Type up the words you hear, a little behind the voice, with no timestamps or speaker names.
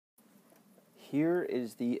here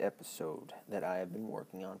is the episode that I have been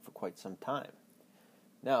working on for quite some time.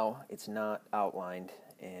 Now, it's not outlined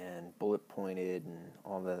and bullet pointed and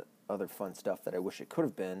all the other fun stuff that I wish it could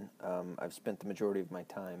have been. I've spent the majority of my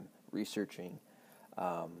time researching,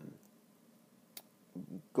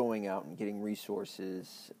 going out and getting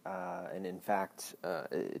resources, and in fact,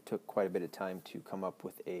 it took quite a bit of time to come up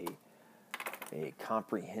with a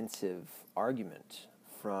comprehensive argument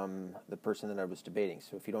from the person that I was debating.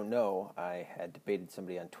 So if you don't know, I had debated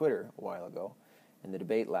somebody on Twitter a while ago, and the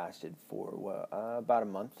debate lasted for about a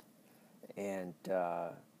month. And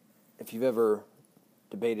if you've ever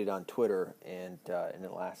debated on Twitter and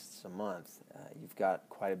it lasts a month, you've got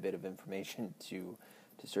quite a bit of information to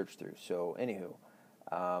search through. So anywho,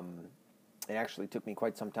 it actually took me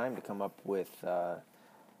quite some time to come up with,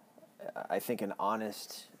 I think, an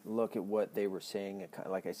honest look at what they were saying.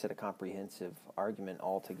 Like I said, a comprehensive argument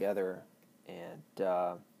altogether. And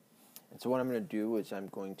so what I'm going to do is I'm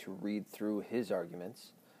going to read through his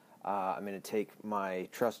arguments. I'm going to take my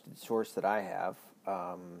trusted source that I have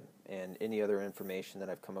and any other information that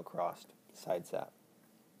I've come across besides that.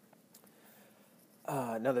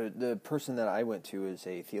 Now, the person that I went to is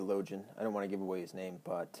a theologian. I don't want to give away his name,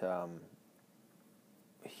 but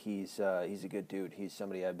he's a good dude. He's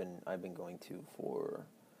somebody I've been going to for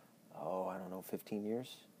 15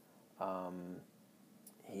 years.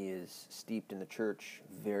 He is steeped in the church,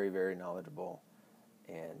 very, very knowledgeable,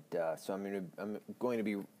 and so I'm going to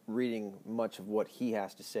be reading much of what he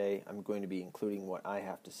has to say. I'm going to be including what I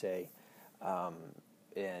have to say,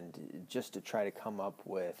 and just to try to come up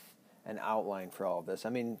with an outline for all of this. I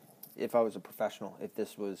mean, if I was a professional, if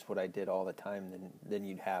this was what I did all the time, then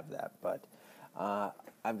you'd have that. But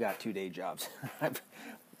I've got 2 day jobs.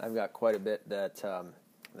 I've got quite a bit that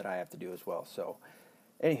I have to do as well. So,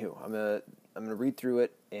 anywho, I'm gonna read through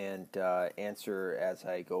it and answer as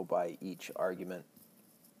I go by each argument,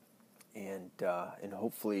 and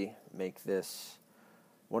hopefully make this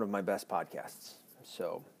one of my best podcasts.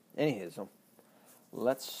 So, anyways,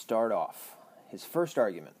 let's start off. His first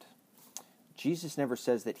argument: Jesus never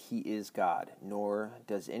says that he is God, nor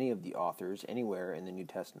does any of the authors anywhere in the New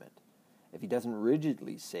Testament. If he doesn't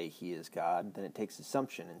rigidly say he is God, then it takes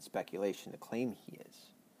assumption and speculation to claim he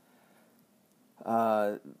is.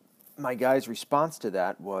 My guy's response to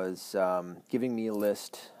that was giving me a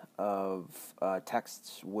list of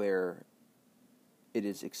texts where it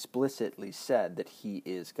is explicitly said that he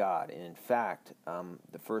is God. And in fact,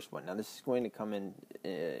 the first one, now this is going to come in,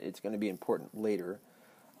 it's going to be important later.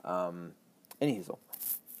 Anyhow,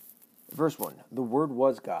 verse 1, the Word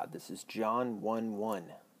was God. This is John 1:1.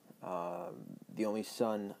 The only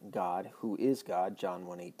Son, God, who is God, John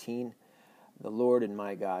 1:18. The Lord and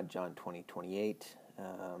my God, John 20:28.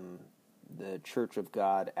 The Church of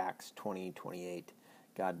God, Acts 20:28.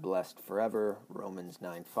 God blessed forever, Romans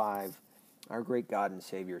 9:5. Our great God and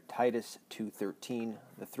Savior, Titus 2:13.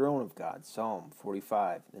 The throne of God, Psalm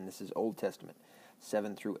 45. And this is Old Testament,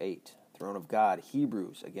 7 through 8. Throne of God,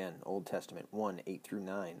 Hebrews, again, Old Testament, 1:8 through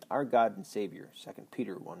 9. Our God and Savior, 2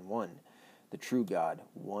 Peter 1:1. The true God,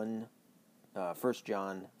 1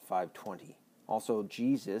 John 5:20. Also,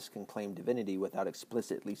 Jesus can claim divinity without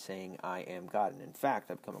explicitly saying, I am God. And in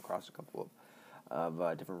fact, I've come across a couple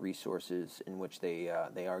of different resources in which they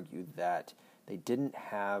argued that they didn't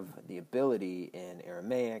have the ability in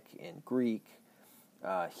Aramaic, in Greek,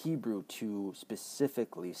 Hebrew to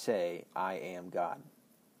specifically say, I am God.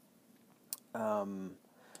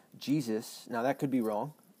 Jesus, now that could be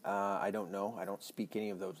wrong. I don't know. I don't speak any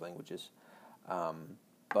of those languages.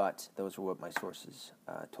 But those were what my sources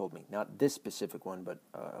told me. Not this specific one, but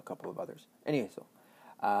a couple of others. Anyway, so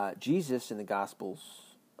Jesus and the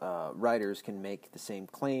Gospels writers can make the same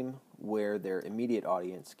claim where their immediate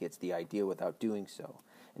audience gets the idea without doing so.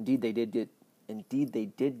 Indeed, they did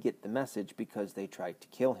get the message because they tried to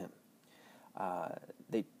kill him.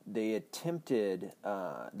 They attempted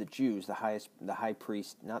the Jews, the high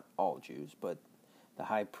priest, not all Jews, but the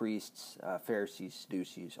high priests, Pharisees,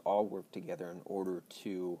 Sadducees, all worked together in order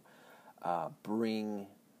to bring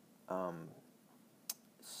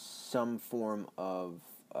some form of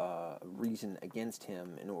reason against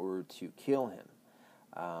him in order to kill him.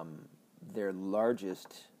 Their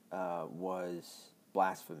largest was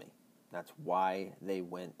blasphemy. That's why they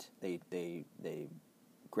went. They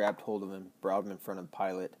grabbed hold of him, brought him in front of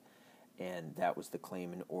Pilate, and that was the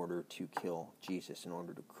claim in order to kill Jesus, in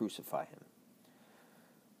order to crucify him.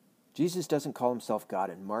 Jesus doesn't call himself God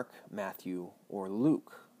in Mark, Matthew, or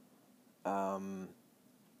Luke.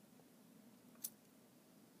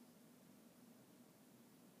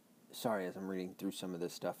 Sorry, as I'm reading through some of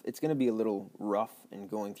this stuff. It's going to be a little rough in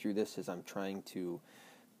going through this as I'm trying to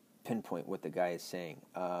pinpoint what the guy is saying.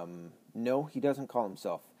 No, he doesn't call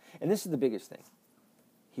himself. And this is the biggest thing.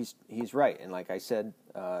 He's right. And like I said,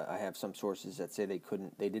 I have some sources that say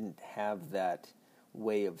they didn't have that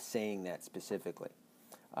way of saying that specifically.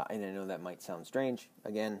 And I know that might sound strange.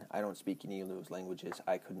 Again, I don't speak any of those languages.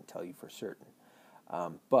 I couldn't tell you for certain.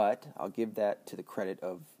 But I'll give that to the credit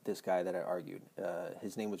of this guy that I argued.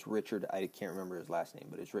 His name was Richard. I can't remember his last name,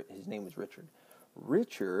 but his name was Richard.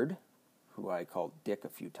 Richard, who I called Dick a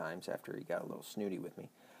few times after he got a little snooty with me.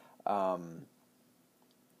 I'll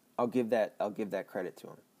give that credit to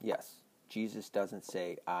him. Yes, Jesus doesn't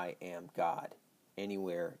say "I am God"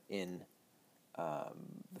 anywhere in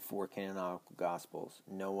the four canonical Gospels.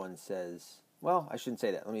 No one says. Well, I shouldn't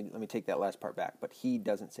say that. Let me take that last part back. But he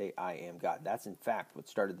doesn't say "I am God." That's in fact what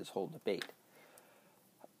started this whole debate.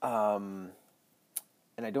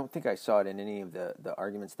 And I don't think I saw it in any of the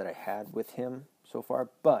arguments that I had with him so far.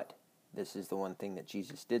 But this is the one thing that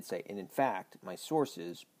Jesus did say, and in fact, my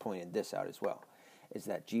sources pointed this out as well. Is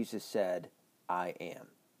that Jesus said, "I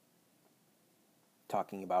am."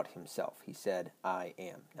 Talking about himself. He said, "I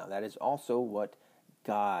am." Now that is also what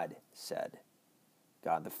God said.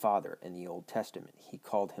 God the Father in the Old Testament. He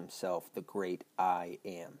called himself the great I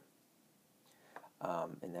am.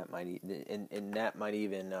 And that might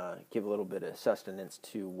even give a little bit of sustenance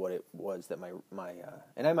to what it was that my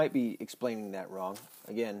and I might be explaining that wrong.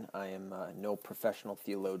 Again, I am no professional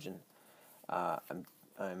theologian. I'm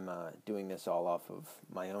doing this all off of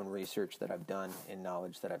my own research that I've done and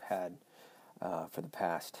knowledge that I've had for the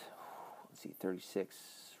past,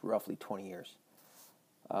 36, roughly 20 years.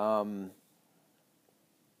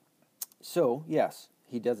 So, yes,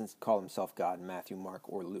 he doesn't call himself God in Matthew, Mark,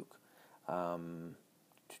 or Luke.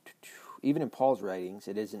 Even in Paul's writings,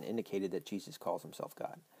 it isn't indicated that Jesus calls himself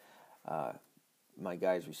God. My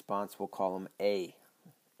guy's response, we'll call him A.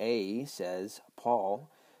 A says,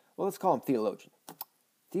 Paul, well, let's call him theologian.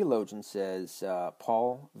 Theologian says,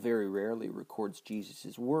 Paul very rarely records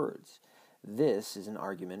Jesus' words. This is an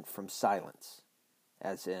argument from silence,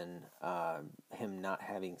 as in him not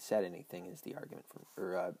having said anything is the argument.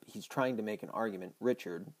 He's trying to make an argument.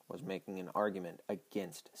 Richard was making an argument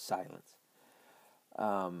against silence.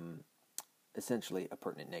 Essentially a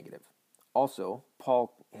pertinent negative. Also,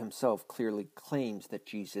 Paul himself clearly claims that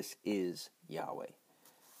Jesus is Yahweh.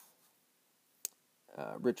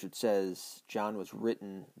 Richard says John was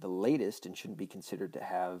written the latest and shouldn't be considered to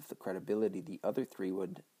have the credibility the other three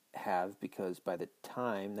would have, because by the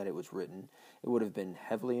time that it was written, it would have been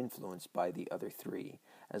heavily influenced by the other three,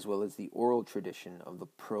 as well as the oral tradition of the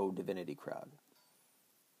pro-divinity crowd.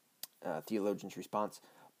 Theologian's response,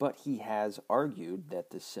 but he has argued that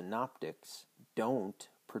the synoptics don't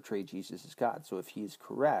portray Jesus as God. So if he is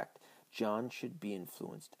correct, John should be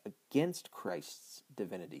influenced against Christ's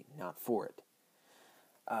divinity, not for it.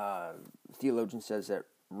 Theologian says that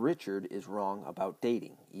Richard is wrong about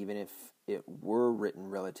dating. Even if it were written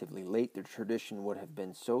relatively late, the tradition would have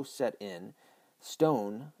been so set in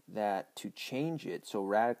stone that to change it so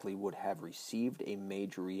radically would have received a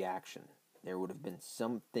major reaction. There would have been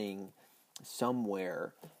something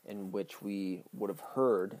somewhere in which we would have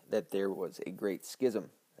heard that there was a great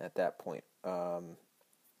schism at that point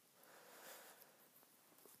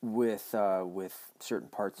with certain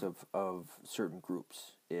parts of certain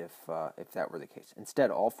groups, if that were the case. Instead,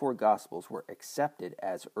 all four Gospels were accepted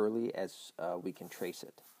as early as we can trace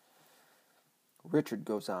it. Richard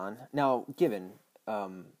goes on. Now, given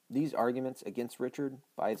these arguments against Richard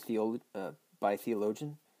by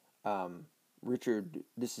theologian, Richard,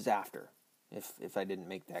 this is after, if I didn't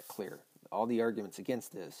make that clear. All the arguments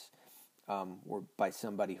against this were by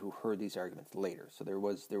somebody who heard these arguments later. So there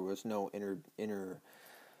was no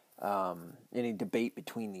any debate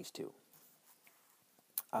between these two.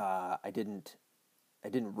 I didn't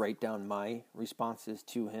write down my responses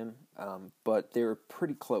to him, but they're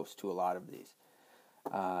pretty close to a lot of these.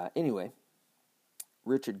 Anyway,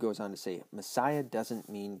 Richard goes on to say, Messiah doesn't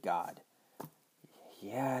mean God.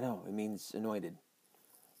 Yeah, I know, it means anointed,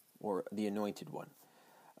 or the anointed one.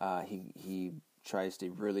 He tries to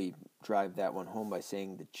really drive that one home by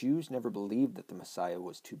saying the Jews never believed that the Messiah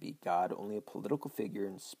was to be God, only a political figure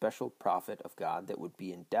and special prophet of God that would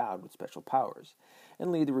be endowed with special powers,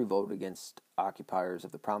 and lead the revolt against occupiers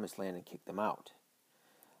of the Promised Land and kick them out.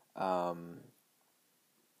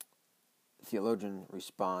 Theologian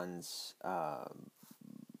responds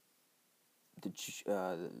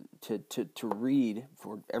to read,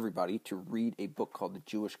 for everybody, to read a book called The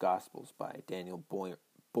Jewish Gospels by Daniel Boyarin,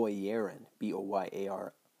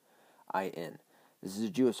 Boyarin. This is a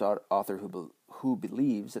Jewish author who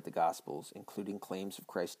believes that the Gospels, including claims of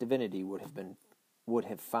Christ's divinity, would have been would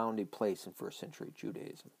have found a place in first century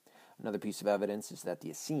Judaism. Another piece of evidence is that the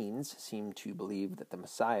Essenes seem to believe that the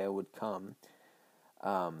Messiah would become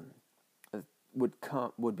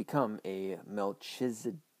a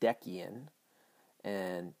Melchizedekian,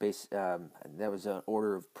 and that was an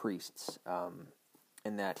order of priests,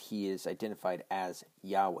 and that he is identified as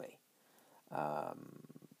Yahweh.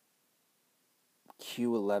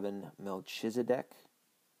 Q11 Melchizedek.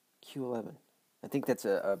 Q11. I think that's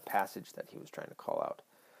a passage that he was trying to call out.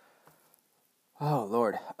 Oh,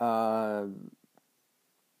 Lord. I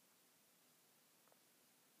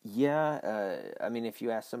mean, if you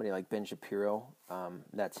ask somebody like Ben Shapiro,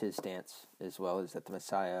 that's his stance as well, is that the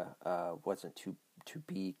Messiah wasn't to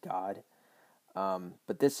be God.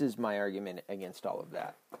 But this is my argument against all of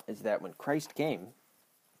that, is that when Christ came,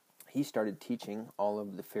 he started teaching all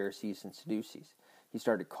of the Pharisees and Sadducees. He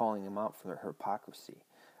started calling them out for their hypocrisy.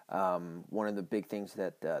 One of the big things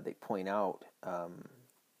that they point out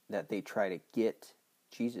that they try to get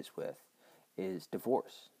Jesus with is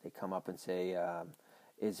divorce. They come up and say,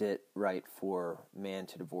 is it right for man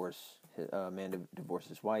to divorce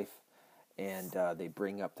his wife? And they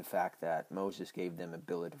bring up the fact that Moses gave them a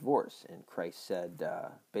bill of divorce, and Christ said,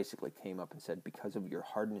 basically came up and said, because of your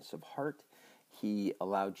hardness of heart, he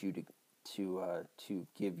allowed you to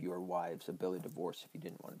give your wives a bill of divorce if you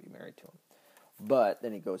didn't want to be married to him. But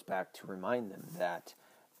then he goes back to remind them that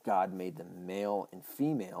God made them male and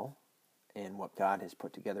female, and what God has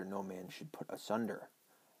put together, no man should put asunder.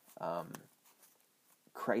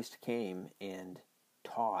 Christ came and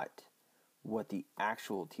taught what the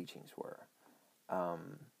actual teachings were,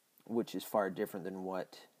 which is far different than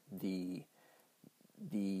what the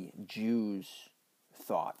Jews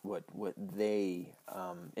thought, what they,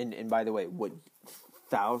 and by the way, what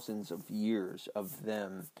thousands of years of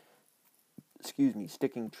them,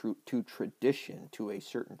 sticking to tradition, to a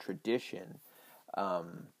certain tradition,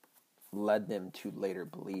 led them to later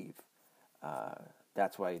believe.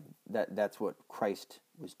 That's why that's what Christ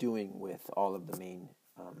was doing with all of the main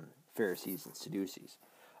Pharisees and Sadducees,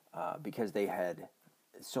 because they had,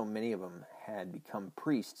 so many of them had become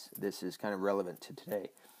priests. This is kind of relevant to today.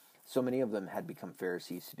 So many of them had become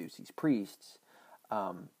Pharisees, Sadducees, priests,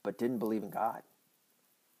 but didn't believe in God.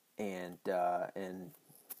 And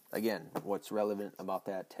again, what's relevant about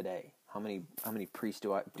that today? How many priests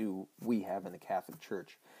do we have in the Catholic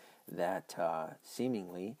Church that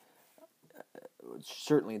seemingly,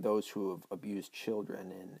 certainly those who have abused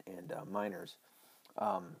children and minors,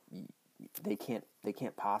 they can't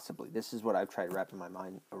possibly. This is what I've tried wrapping my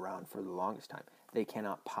mind around for the longest time. They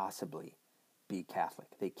cannot possibly be Catholic.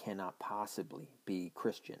 They cannot possibly be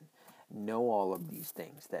Christian. Know all of these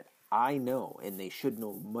things that I know, and they should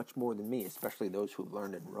know much more than me, especially those who have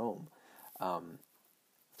learned in Rome,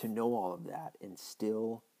 to know all of that and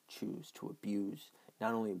still choose to abuse,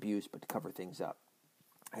 not only abuse, but to cover things up,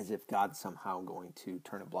 as if God's somehow going to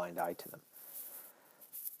turn a blind eye to them.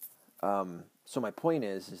 So my point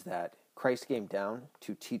is that Christ came down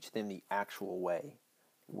to teach them the actual way,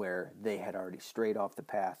 where they had already strayed off the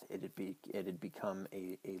path. It had become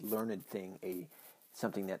a learned thing,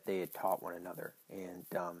 something that they had taught one another, and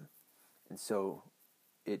so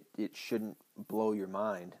it shouldn't blow your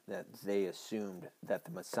mind that they assumed that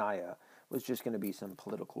the Messiah was just going to be some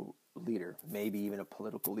political leader, maybe even a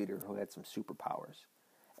political leader who had some superpowers,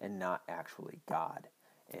 and not actually God.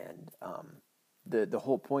 And the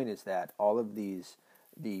whole point is that all of these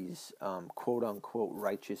quote unquote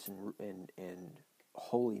righteous and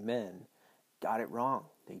holy men got it wrong.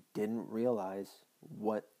 They didn't realize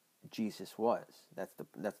what Jesus was.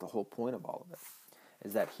 That's the whole point of all of it,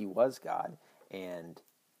 is that he was God, and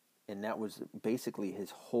that was basically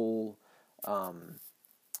his whole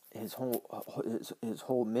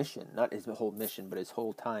mission, not his whole mission, but his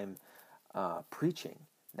whole time preaching.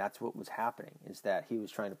 That's what was happening, is that he was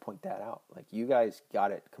trying to point that out. Like, you guys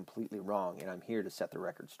got it completely wrong, and I'm here to set the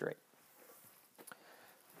record straight.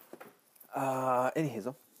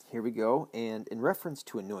 Anyhow, here we go. And in reference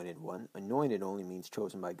to anointed one, anointed only means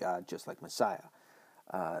chosen by God, just like Messiah.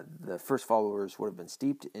 The first followers would have been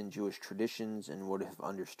steeped in Jewish traditions and would have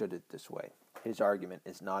understood it this way. His argument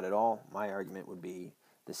is not at all. My argument would be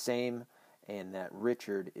the same, and that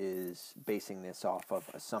Richard is basing this off of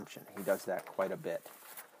assumption. He does that quite a bit.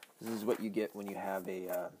 This is what you get when you have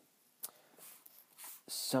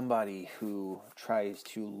somebody who tries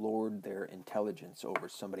to lord their intelligence over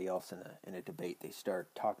somebody else in a debate. They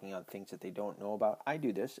start talking on things that they don't know about. I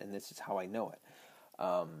do this, and this is how I know it.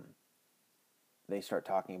 They start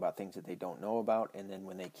talking about things that they don't know about, and then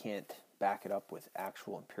when they can't back it up with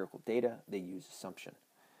actual empirical data, they use assumption.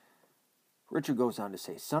 Richard goes on to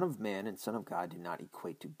say, Son of Man and Son of God do not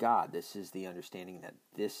equate to God. This is the understanding that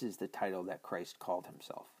this is the title that Christ called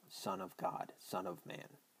himself, Son of God, Son of Man.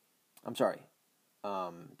 I'm sorry,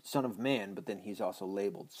 Son of Man, but then he's also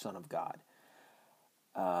labeled Son of God.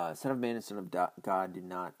 Son of Man and Son of God do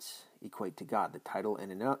not equate to God. The title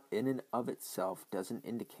in and of itself doesn't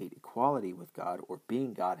indicate equality with God or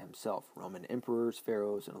being God himself. Roman emperors,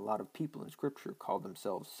 pharaohs, and a lot of people in Scripture called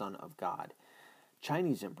themselves Son of God.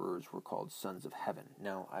 Chinese emperors were called Sons of Heaven.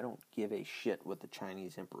 Now, I don't give a shit what the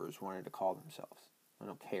Chinese emperors wanted to call themselves. I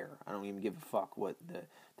don't care. I don't even give a fuck what the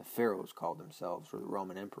pharaohs called themselves or the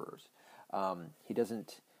Roman emperors. He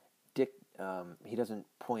doesn't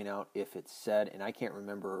point out if it's said, and I can't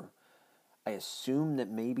remember. I assume that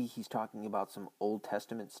maybe he's talking about some Old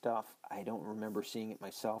Testament stuff. I don't remember seeing it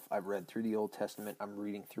myself. I've read through the Old Testament. I'm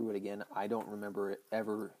reading through it again. I don't remember it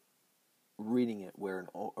ever reading it where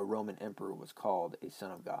a Roman emperor was called a son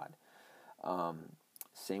of God.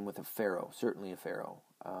 Same with a pharaoh, certainly a pharaoh.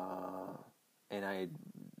 And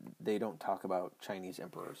they don't talk about Chinese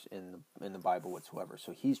emperors in the Bible whatsoever.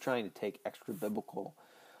 So he's trying to take extra biblical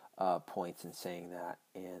points in saying that,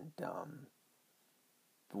 and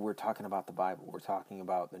we're talking about the Bible. We're talking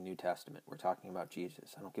about the New Testament. We're talking about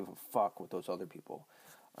Jesus. I don't give a fuck what those other people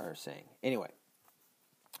are saying. Anyway,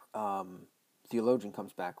 theologian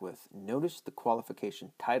comes back with, notice the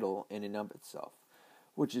qualification title in and of itself,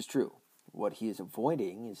 which is true. What he is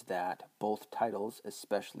avoiding is that both titles,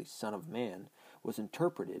 especially Son of Man, was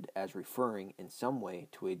interpreted as referring in some way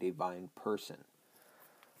to a divine person.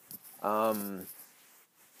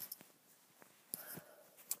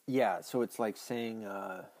 Yeah, so it's like saying,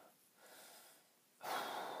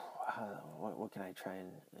 what can I try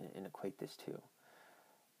and equate this to?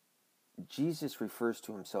 Jesus refers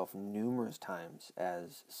to himself numerous times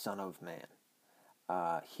as Son of Man.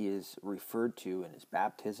 He is referred to in his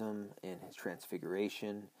baptism, in his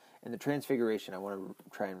transfiguration. And the transfiguration, I want to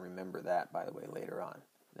try and remember that, by the way, later on,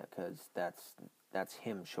 because that's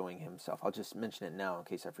him showing himself. I'll just mention it now in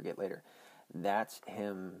case I forget later. That's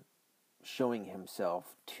him showing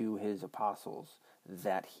himself to his apostles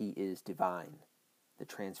that he is divine. The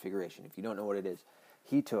transfiguration. If you don't know what it is,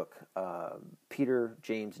 he took Peter,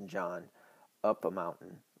 James, and John up a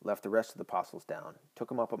mountain, left the rest of the apostles down, took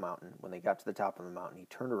them up a mountain. When they got to the top of the mountain, he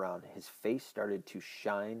turned around. His face started to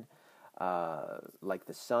shine like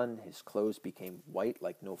the sun. His clothes became white,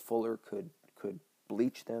 like no fuller could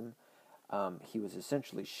bleach them. He was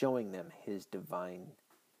essentially showing them his divine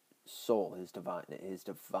soul, his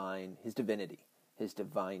divinity, his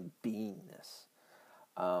divine beingness.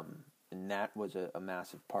 And that was a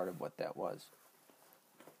massive part of what that was.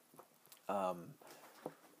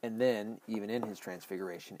 And then, even in his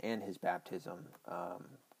transfiguration and his baptism,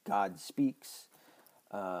 God speaks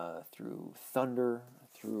through thunder,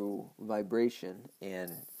 through vibration,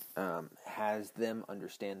 and has them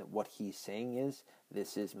understand that what he's saying is,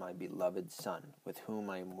 this is my beloved Son, with whom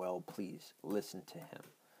I am well pleased. Listen to him.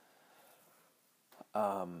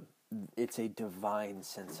 It's a divine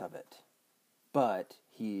sense of it. But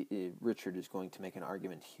Richard is going to make an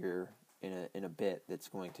argument here in a bit that's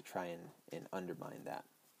going to try and undermine that.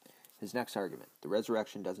 His next argument: the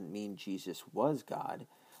resurrection doesn't mean Jesus was God,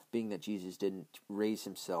 being that Jesus didn't raise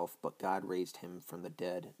himself, but God raised him from the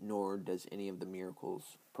dead. Nor does any of the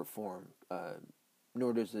miracles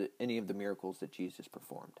that Jesus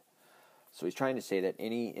performed. So he's trying to say that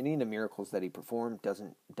any of the miracles that he performed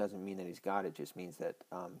doesn't mean that he's God. It just means that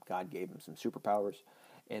God gave him some superpowers,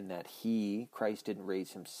 and that Christ didn't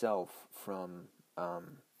raise himself from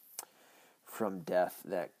death,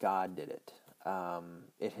 that God did it.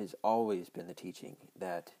 It has always been the teaching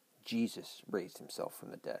that Jesus raised himself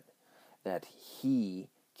from the dead, that he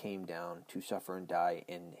came down to suffer and die,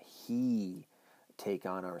 and he take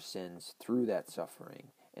on our sins through that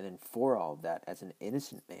suffering, and then for all of that, as an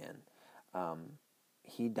innocent man,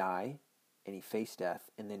 he died, and he faced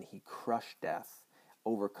death, and then he crushed death,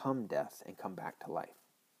 overcome death, and come back to life.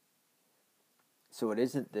 So it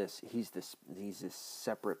isn't he's this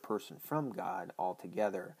separate person from God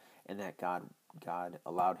altogether, and that God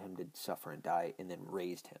allowed him to suffer and die and then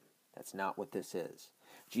raised him. That's not what this is.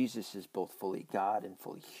 Jesus is both fully God and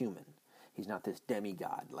fully human. He's not this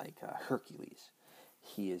demigod like Hercules.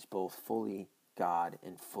 He is both fully God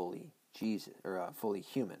and fully Jesus, or fully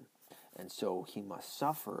human. And so he must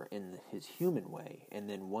suffer in his human way, and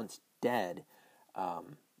then once dead,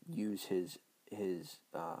 use his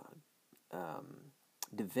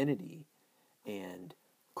divinity and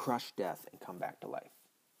crush death and come back to life.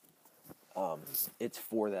 It's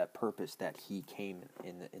for that purpose that he came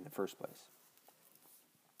in the first place.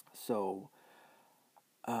 So,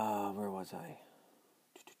 where was I?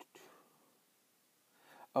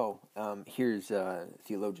 Here's a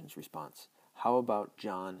theologian's response. How about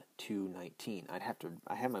John 2:19? I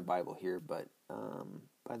have my Bible here, but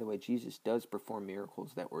by the way, Jesus does perform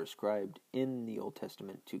miracles that were ascribed in the Old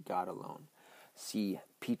Testament to God alone. See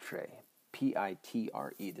Pitre, Pitre.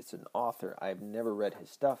 That's an author. I've never read his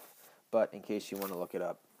stuff, but in case you want to look it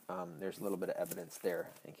up, there's a little bit of evidence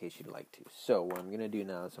there in case you'd like to. So what I'm going to do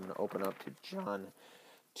now is I'm going to open up to John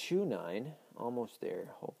 2:9. Almost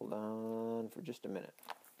there. Hold on for just a minute.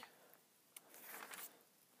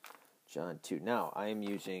 John 2. Now, I am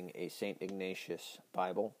using a St. Ignatius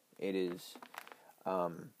Bible. It is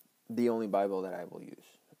the only Bible that I will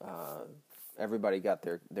use. Everybody got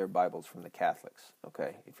their Bibles from the Catholics,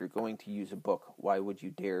 okay? If you're going to use a book, why would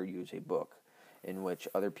you dare use a book in which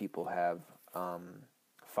other people have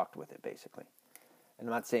fucked with it, basically? And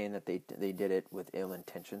I'm not saying that they did it with ill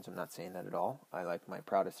intentions. I'm not saying that at all. I like my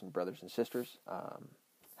Protestant brothers and sisters.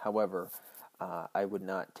 However, I would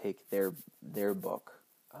not take their book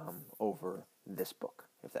over this book,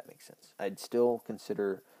 if that makes sense. I'd still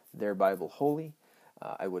consider their Bible holy.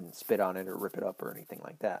 I wouldn't spit on it or rip it up or anything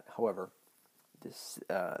like that. However,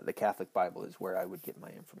 the Catholic Bible is where I would get my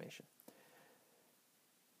information.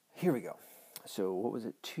 Here we go. So what was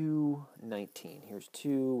it? 2:19. Here's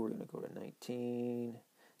 2. We're going to go to 19.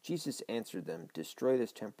 Jesus answered them, "Destroy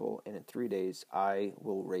this temple, and in 3 days I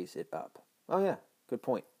will raise it up." Oh yeah, good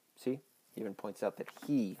point. See? He even points out that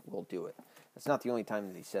he will do it. That's not the only time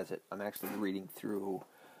that he says it. I'm actually reading through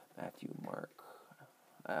Mark.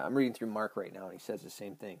 I'm reading through Mark right now, and he says the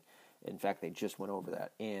same thing. In fact, they just went over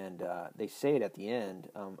that, and they say it at the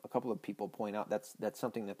end. A couple of people point out that's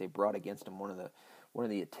something that they brought against him. One of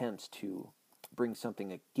the attempts to bring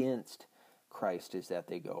something against Christ is that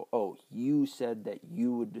they go, "Oh, you said that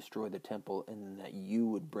you would destroy the temple and that you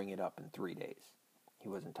would bring it up in 3 days." He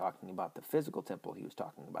wasn't talking about the physical temple. He was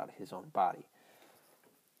talking about his own body.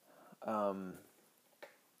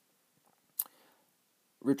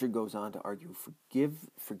 Richard goes on to argue,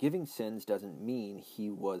 forgiving sins doesn't mean he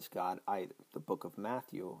was God either. The book of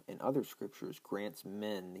Matthew and other scriptures grants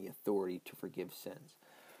men the authority to forgive sins.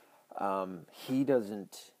 He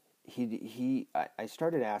doesn't. I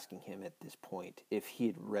started asking him at this point if he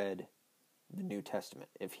had read the New Testament,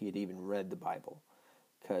 if he had even read the Bible,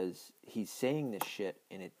 because he's saying this shit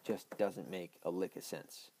and it just doesn't make a lick of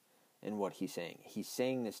sense in what he's saying. He's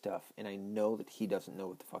saying this stuff, and I know that he doesn't know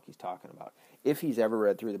what the fuck he's talking about. If he's ever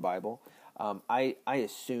read through the Bible, I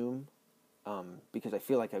assume, because I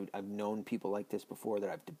feel like I've known people like this before, that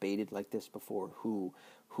I've debated like this before,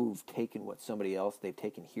 who've taken they've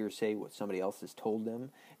taken hearsay, what somebody else has told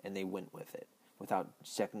them, and they went with it without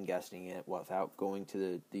second guessing it, without going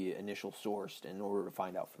to the initial source in order to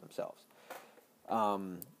find out for themselves.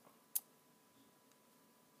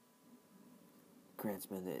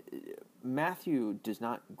 Matthew does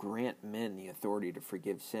not grant men the authority to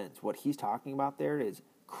forgive sins. What he's talking about there is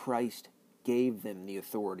Christ gave them the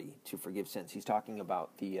authority to forgive sins. He's talking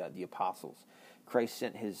about the apostles. Christ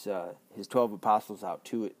sent his 12 apostles out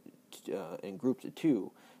in groups of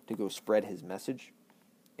 2 to go spread his message,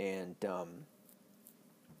 and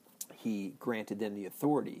he granted them the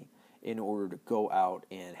authority in order to go out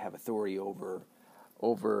and have authority over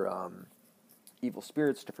evil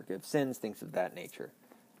spirits, to forgive sins, things of that nature.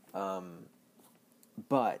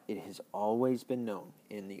 But it has always been known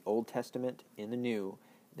in the Old Testament, in the New,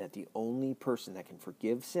 that the only person that can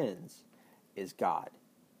forgive sins is God.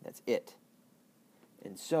 That's it.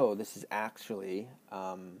 And so this is actually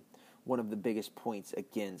one of the biggest points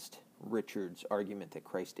against Richard's argument that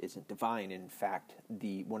Christ isn't divine. In fact,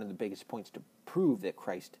 one of the biggest points to prove that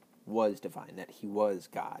Christ was divine, that he was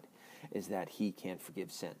God, is that he can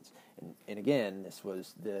forgive sins. And again, this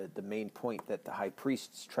was the main point that the high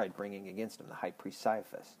priests tried bringing against him, the high priest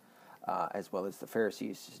Caiaphas, as well as the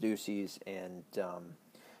Pharisees, Sadducees, and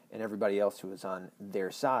everybody else who was on their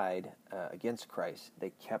side against Christ. They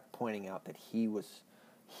kept pointing out that he was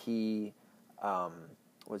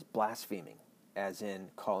blaspheming, as in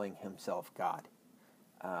calling himself God.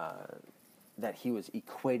 That he was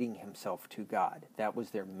equating himself to God. That was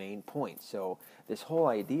their main point. So this whole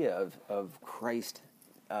idea of Christ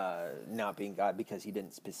not being God because he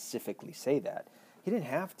didn't specifically say that, he didn't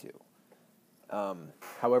have to.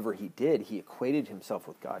 However, he did. He equated himself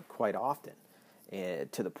with God quite often,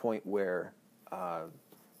 to the point where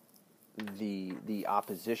the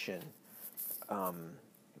opposition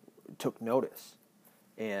took notice,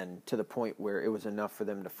 and to the point where it was enough for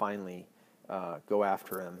them to finally go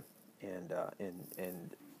after him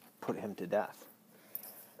and put him to death.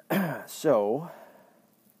 So,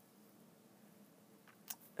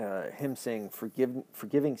 him saying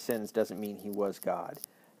forgiving sins doesn't mean he was God.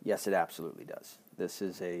 Yes, it absolutely does. This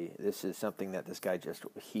is something that this guy just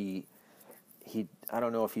he I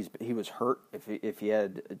don't know if he was hurt, if he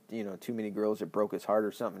had too many girls that broke his heart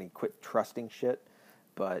or something. He quit trusting shit,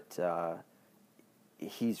 but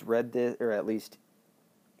he's read this, or at least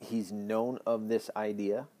he's known of this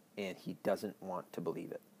idea, and he doesn't want to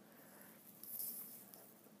believe it.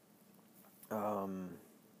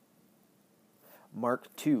 Mark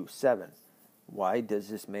 2:7. Why does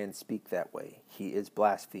this man speak that way? He is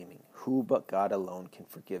blaspheming. Who but God alone can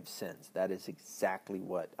forgive sins? That is exactly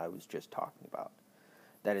what I was just talking about.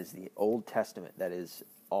 That is the Old Testament. That is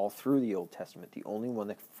all through the Old Testament. The only one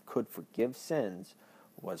that could forgive sins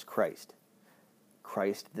was Christ.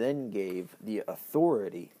 Christ then gave the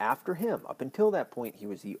authority after him. Up until that point, he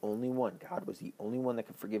was the only one. God was the only one that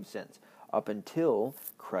could forgive sins. Up until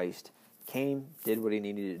Christ came, did what he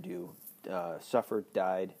needed to do, suffered,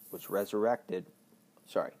 died, was resurrected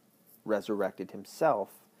himself,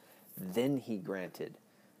 then he granted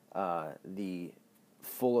the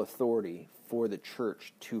full authority for the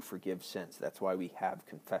church to forgive sins. That's why we have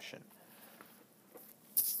confession.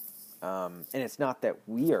 And it's not that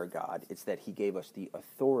we are God, it's that he gave us the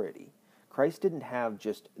authority. Christ didn't have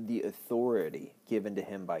just the authority given to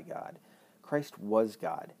him by God. Christ was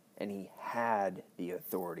God, and he had the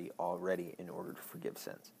authority already in order to forgive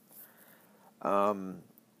sins.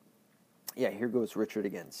 Here goes Richard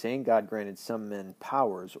again. Saying God granted some men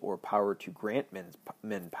powers or power to grant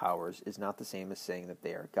men powers is not the same as saying that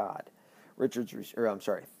they are God. Theologian's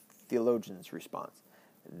response.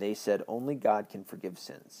 They said only God can forgive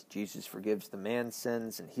sins. Jesus forgives the man's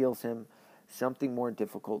sins and heals him. Something more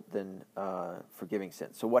difficult than forgiving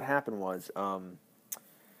sins. So what happened was,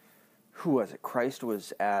 who was it? Christ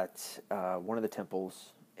was at one of the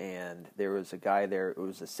temples, and there was a guy there. It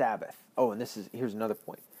was a Sabbath. Oh, and here's another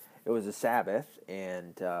point. It was a Sabbath,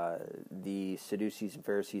 and the Sadducees and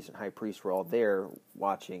Pharisees and high priests were all there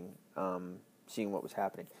watching, seeing what was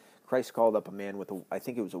happening. Christ called up a man with I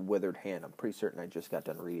think it was a withered hand. I'm pretty certain I just got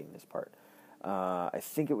done reading this part. I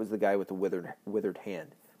think it was the guy with the withered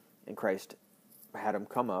hand. And Christ had him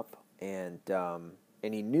come up, and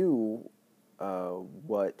he knew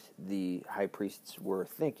what the high priests were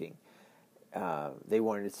thinking. They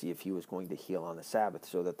wanted to see if he was going to heal on the Sabbath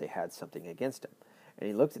so that they had something against him. And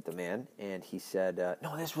he looked at the man, and he said,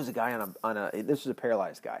 no, this was a guy this was a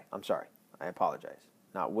paralyzed guy. I'm sorry. I apologize.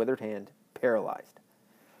 Not withered hand, paralyzed.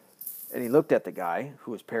 And he looked at the guy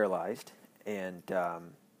who was paralyzed, and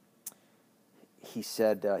he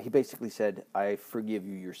basically said, I forgive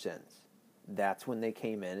you your sins. That's when they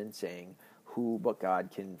came in and saying, who but God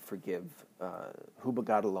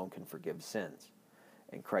alone can forgive sins.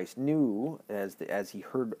 And Christ knew, as he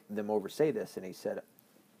heard them over say this, and he said,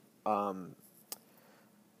 I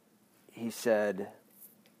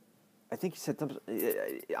think he said something,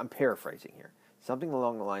 I'm paraphrasing here, something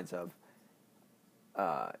along the lines of,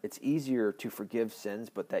 it's easier to forgive sins,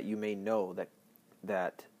 but that you may know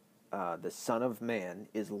that the Son of Man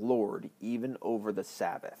is Lord even over the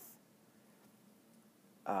Sabbath.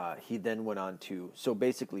 He then went on to, so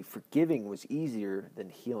basically forgiving was easier than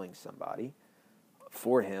healing somebody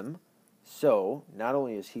for him. So not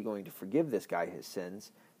only is he going to forgive this guy his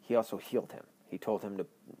sins, he also healed him. He told him to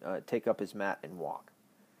take up his mat and walk.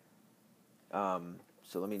 So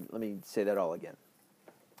let me say that all again.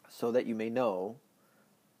 So that you may know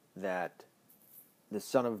that the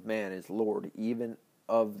Son of Man is Lord even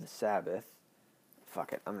of the Sabbath.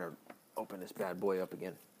 Fuck it, I'm going to open this bad boy up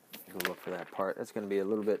again. Go look for that part. That's going to be a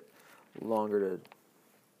little bit longer to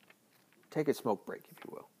take a smoke break, if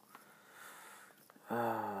you will.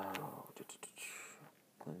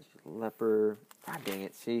 Cleanse leper. God dang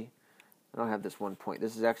it, see? I don't have this one point.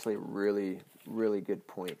 This is actually a really, really good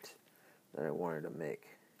point that I wanted to make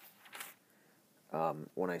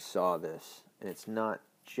when I saw this. And it's not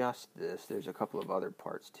just this. There's a couple of other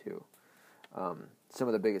parts, too. Some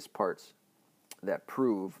of the biggest parts that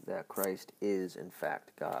prove that Christ is, in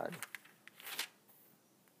fact, God.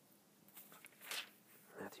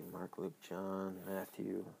 Matthew, Mark, Luke, John,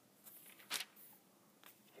 Matthew.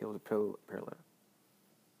 Healed a paralytic.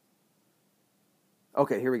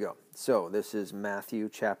 Okay, here we go. So, this is Matthew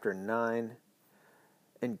chapter 9.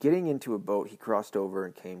 And getting into a boat, he crossed over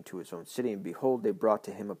and came to his own city. And behold, they brought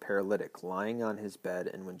to him a paralytic, lying on his bed.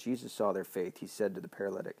 And when Jesus saw their faith, he said to the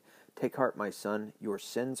paralytic, Take heart, my son, your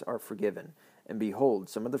sins are forgiven. And behold,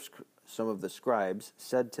 some of the scribes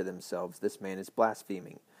said to themselves, This man is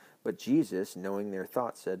blaspheming. But Jesus, knowing their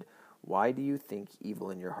thoughts, said, Why do you think evil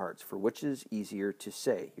in your hearts? For which is easier to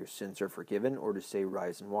say, Your sins are forgiven, or to say,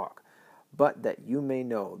 Rise and walk? But that you may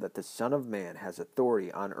know that the Son of Man has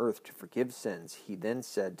authority on earth to forgive sins, he then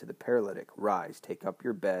said to the paralytic, Rise, take up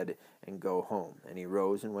your bed, and go home. And he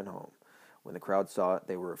rose and went home. When the crowd saw it,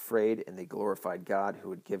 they were afraid, and they glorified God who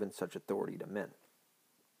had given such authority to men.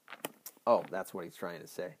 Oh, that's what he's trying to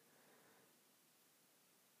say.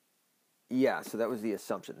 Yeah, so that was the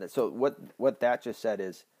assumption. So what that just said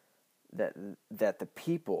is that the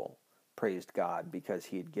people praised God because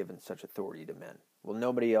he had given such authority to men. Well,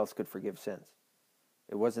 nobody else could forgive sins.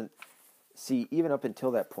 It wasn't... See, even up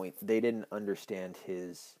until that point, they didn't understand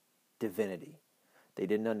his divinity. They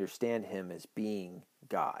didn't understand him as being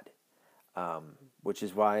God. Which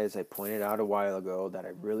is why, as I pointed out a while ago, that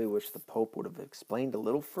I really wish the Pope would have explained a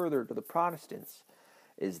little further to the Protestants,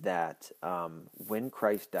 is that when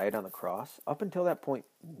Christ died on the cross, up until that point,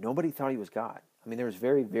 nobody thought he was God. I mean, there was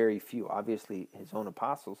very, very few, obviously his own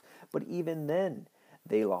apostles, but even then,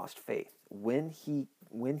 they lost faith. When he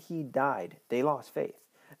died, they lost faith.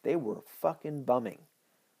 They were fucking bumming.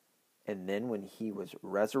 And then when he was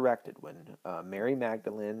resurrected, when Mary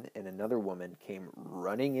Magdalene and another woman came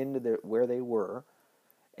running into where they were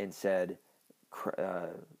and said,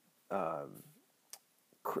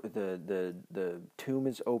 the tomb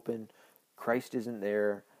is open, Christ isn't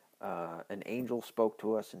there, an angel spoke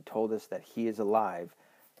to us and told us that he is alive,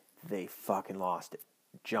 they fucking lost it.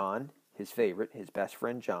 John, his favorite, his best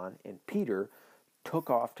friend John, and Peter took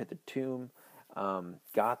off to the tomb,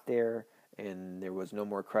 got there, and there was no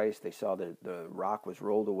more Christ. They saw the rock was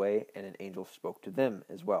rolled away, and an angel spoke to them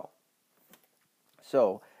as well.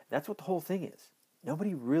 So that's what the whole thing is.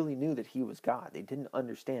 Nobody really knew that he was God. They didn't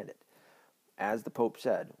understand it. As the Pope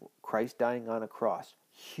said, Christ dying on a cross,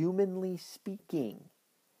 humanly speaking,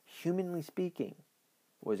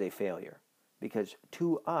 was a failure. Because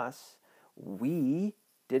to us, we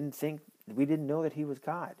didn't know that he was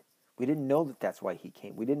God. We didn't know that that's why he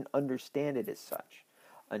came. We didn't understand it as such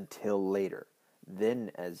until later.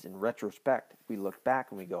 Then, as in retrospect, we look back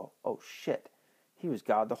and we go, oh shit, he was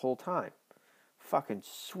God the whole time. Fucking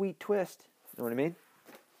sweet twist. You know what I mean?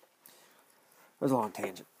 It was a long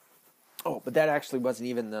tangent. Oh, but that actually wasn't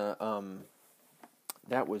even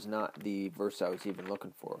that was not the verse I was even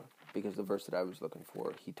looking for. Because the verse that I was looking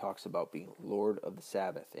for, he talks about being Lord of the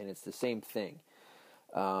Sabbath. And it's the same thing.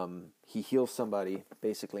 He heals somebody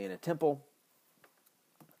basically in a temple.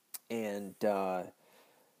 And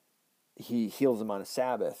he heals them on a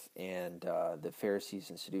Sabbath. And the Pharisees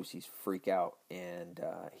and Sadducees freak out. And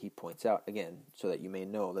he points out, again, so that you may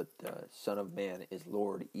know that the Son of Man is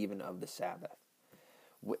Lord even of the Sabbath.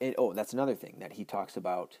 And, that's another thing that he talks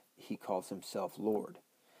about. He calls himself Lord.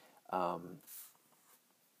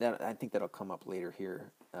 That I think that'll come up later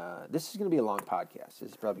here. This is going to be a long podcast.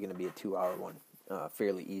 This is probably going to be a 2-hour one,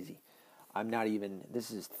 fairly easy. I'm not even...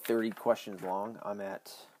 This is 30 questions long. I'm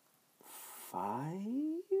at 5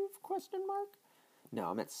 question mark? No,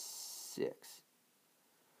 I'm at 6.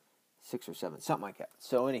 6 or 7, something like that.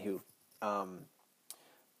 So anywho,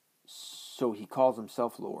 so he calls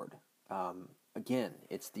himself Lord. Again,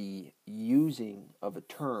 it's the using of a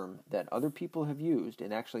term that other people have used,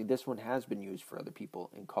 and actually this one has been used for other people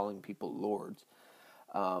in calling people lords.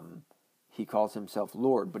 He calls himself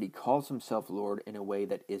Lord, but he calls himself Lord in a way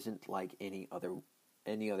that isn't like any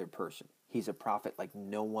other person. He's a prophet like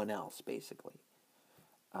no one else, basically.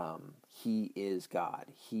 He is God.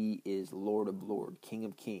 He is Lord of Lords, King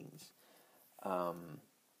of Kings.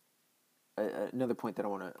 Another point that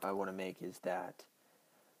I want to make is that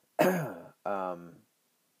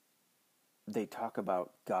they talk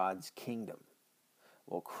about God's kingdom.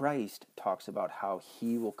 Well, Christ talks about how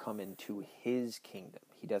he will come into his kingdom.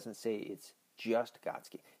 He doesn't say it's just God's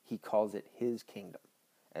kingdom. He calls it his kingdom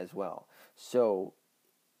as well. So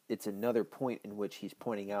it's another point in which he's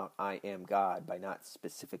pointing out, I am God, by not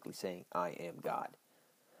specifically saying, I am God.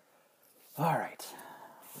 All right.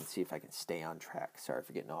 Let's see if I can stay on track. Sorry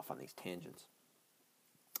for getting off on these tangents.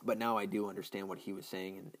 But now I do understand what he was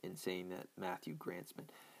saying in saying that Matthew grants men.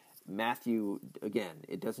 Matthew, again,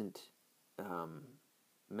 it doesn't...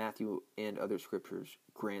 Matthew and other scriptures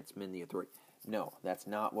grants men the authority. No, that's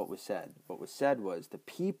not what was said. What was said was the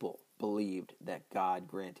people believed that God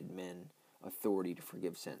granted men authority to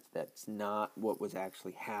forgive sins. That's not what was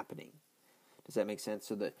actually happening. Does that make sense?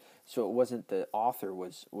 So it wasn't the author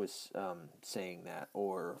was saying that,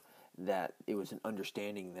 or that it was an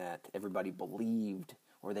understanding that everybody believed,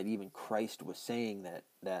 or that even Christ was saying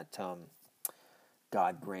that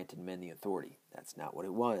God granted men the authority. That's not what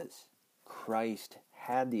it was. Christ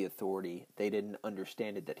had the authority. They didn't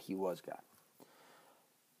understand it that he was God.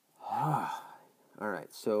 All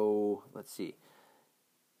right, so let's see.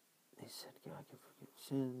 They said God can forgive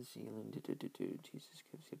sins, healing, Jesus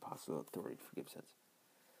gives the apostle authority to forgive sins.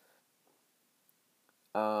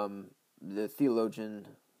 The theologian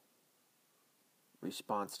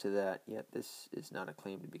response to that, yet this is not a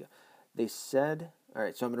claim to be God. They said, all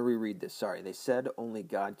right, so I'm going to reread this. Sorry. They said only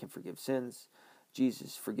God can forgive sins.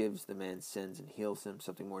 Jesus forgives the man's sins and heals him,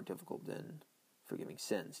 something more difficult than forgiving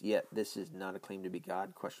sins. Yet this is not a claim to be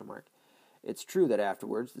God, ? It's true that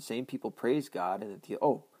afterwards the same people praise God and that he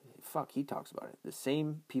talks about it. The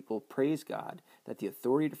same people praise God that the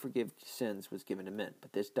authority to forgive sins was given to men,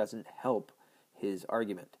 but this doesn't help his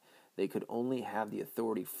argument. They could only have the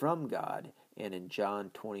authority from God, and in John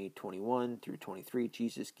 20:21 through 23,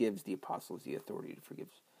 Jesus gives the apostles the authority to forgive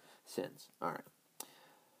sins. All right.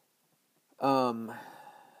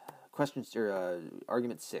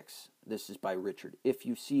 Argument 6. This is by Richard. If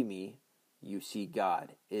you see me, you see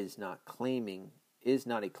God is not a claim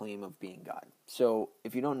of being God. So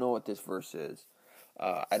if you don't know what this verse is,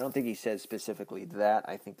 I don't think he says specifically that.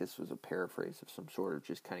 I think this was a paraphrase of some sort, of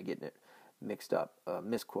just kind of getting it mixed up,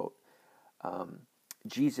 misquote.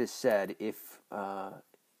 Jesus said, I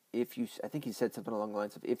think he said something along the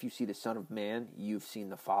lines of, if you see the Son of Man, you've seen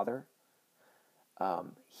the Father.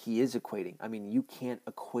 He is equating. I mean, you can't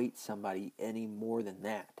equate somebody any more than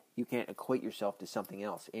that. You can't equate yourself to something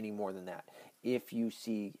else any more than that. If you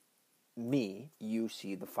see me, you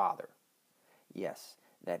see the Father. Yes,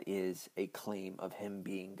 that is a claim of him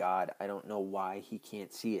being God. I don't know why he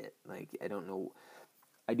can't see it. I don't know.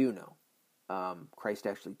 I do know. Christ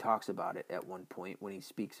actually talks about it at one point when he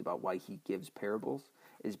speaks about why he gives parables,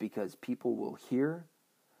 is because people will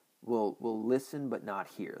listen but not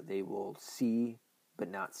hear. They will see but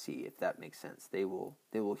not see, if that makes sense. They will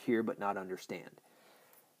hear but not understand.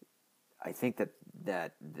 I think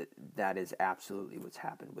that is absolutely what's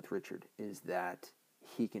happened with Richard, is that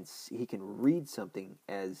he can read something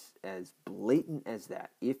as blatant as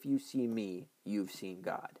that. If you see me, you've seen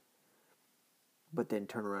God. But then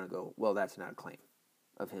turn around and go, well, that's not a claim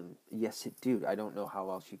of him. Yes, dude, I don't know how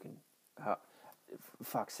else you can...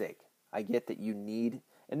 fuck's sake. I get that you need...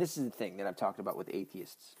 And this is the thing that I've talked about with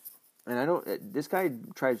atheists. And this guy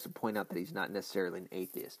tries to point out that he's not necessarily an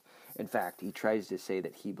atheist. In fact, he tries to say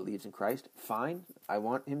that he believes in Christ. Fine, I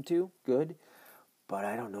want him to. Good. But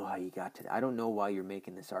I don't know how you got to that. I don't know why you're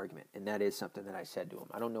making this argument. And that is something that I said to him.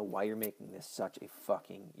 I don't know why you're making this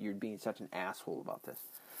you're being such an asshole about this.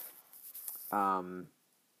 Argument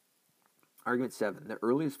 7. The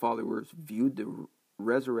earliest followers viewed the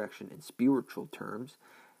resurrection in spiritual terms,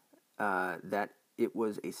 that it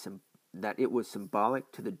was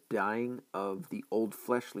symbolic to the dying of the old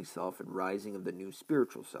fleshly self and rising of the new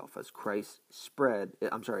spiritual self. As Christianity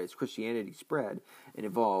spread and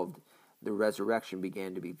evolved, the resurrection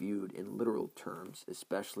began to be viewed in literal terms,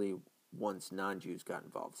 especially once non-Jews got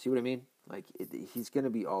involved. See what I mean? He's going to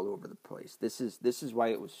be all over the place. This is why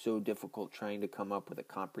it was so difficult trying to come up with a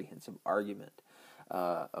comprehensive argument,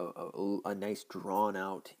 a nice drawn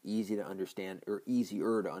out, easy to understand, or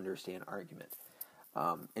easier to understand argument.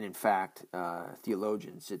 And in fact,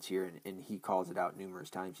 theologian sits here and he calls it out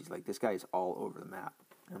numerous times. He's like, this guy is all over the map.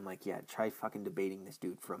 And I'm like, yeah, try fucking debating this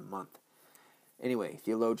dude for a month. Anyway,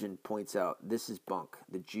 theologian points out, this is bunk.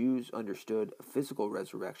 The Jews understood a physical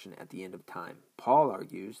resurrection at the end of time. Paul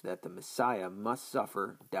argues that the Messiah must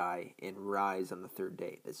suffer, die, and rise on the third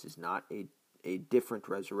day. This is not a different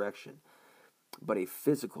resurrection, but a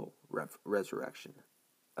physical resurrection.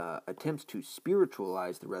 Attempts to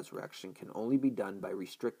spiritualize the resurrection can only be done by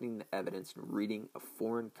restricting the evidence and reading a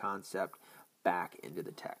foreign concept back into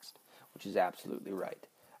the text, which is absolutely right.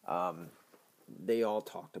 They all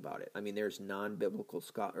talked about it. I mean, there's non-biblical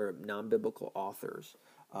authors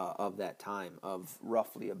of that time, of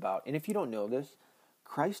roughly about, and if you don't know this,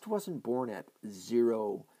 Christ wasn't born at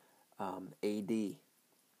 0 A.D.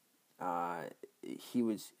 I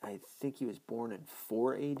think he was born in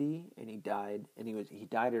 4 A.D. and he died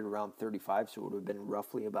at around 35, so it would have been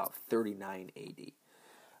roughly about 39 A.D.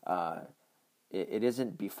 It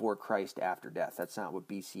isn't before Christ, after death. That's not what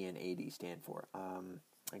BC and AD stand for.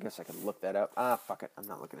 I guess I could look that up. Fuck it. I'm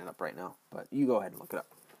not looking it up right now. But you go ahead and look it up.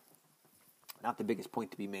 Not the biggest point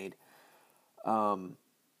to be made.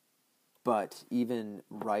 But even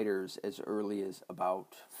writers as early as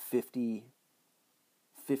about 50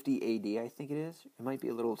 AD, I think it is. It might be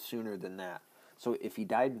a little sooner than that. So if he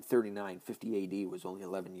died in 39, 50 AD was only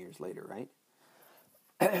 11 years later, right?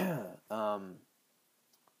 Did I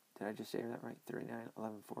just say that right? 39,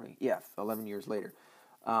 11, 40? Yeah, 11 years later.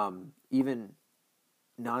 Even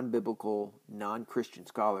non-biblical, non-Christian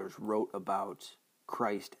scholars wrote about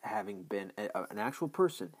Christ having been, an actual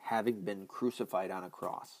person, having been crucified on a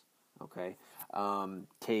cross. Okay?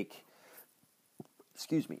 Take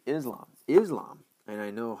Islam, and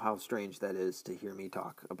I know how strange that is to hear me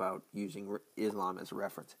talk about using Islam as a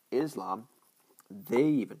reference. Islam, they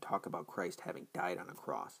even talk about Christ having died on a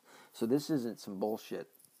cross. So this isn't some bullshit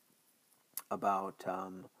about,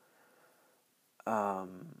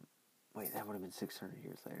 wait, that would have been 600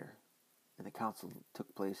 years later. And the council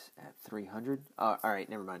took place at 300? All right,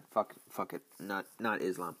 never mind. Fuck it. Not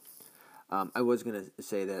Islam. I was going to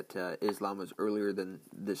say that Islam was earlier than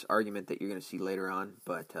this argument that you're going to see later on,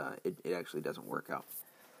 but it actually doesn't work out.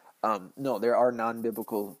 No, there are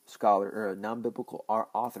non-biblical non-biblical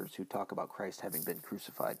authors who talk about Christ having been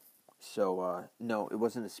crucified. So, no, it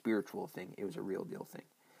wasn't a spiritual thing. It was a real deal thing.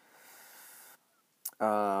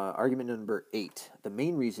 Argument number 8. The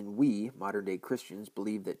main reason we, modern-day Christians,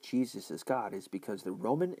 believe that Jesus is God is because the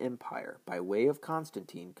Roman Empire, by way of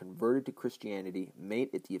Constantine, converted to Christianity, made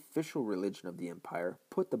it the official religion of the empire,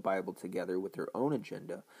 put the Bible together with their own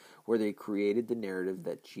agenda, where they created the narrative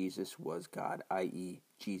that Jesus was God, i.e.,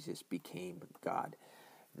 Jesus became God.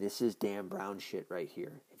 This is Dan Brown shit right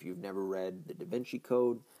here. If you've never read the Da Vinci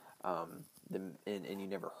Code, and you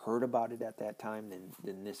never heard about it at that time,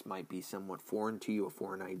 then this might be somewhat foreign to you, a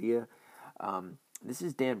foreign idea. This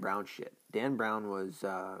is Dan Brown shit. Dan Brown was,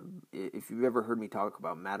 if you've ever heard me talk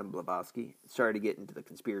about Madame Blavatsky, sorry to get into the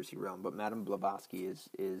conspiracy realm, but Madame Blavatsky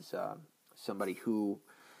is somebody who,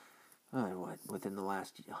 within the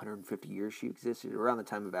last 150 years she existed, around the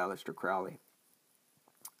time of Aleister Crowley.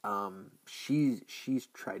 She's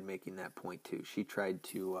tried making that point too. She tried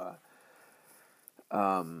to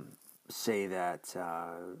say that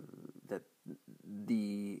that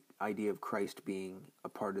the idea of Christ being a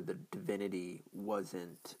part of the divinity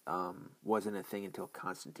wasn't a thing until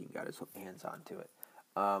Constantine got his hands onto it.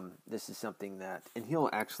 This is something that, and he'll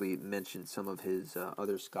actually mention some of his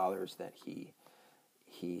other scholars that he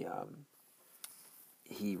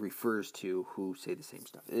refers to who say the same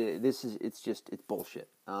stuff. It's bullshit.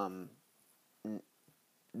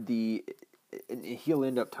 He'll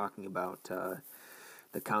end up talking about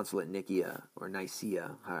the council at Nicaea, or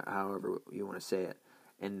Nicaea, however you want to say it,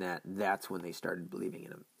 and that's when they started believing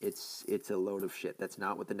in him. It's a load of shit. That's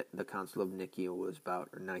not what the council of Nicaea was about,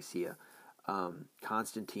 or Nicaea.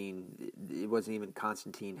 Constantine, it wasn't even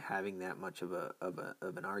Constantine having that much of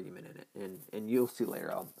an argument in it, and you'll see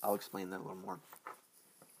later. I'll explain that a little more.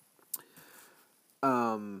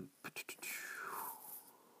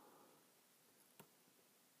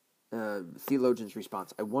 Theologian's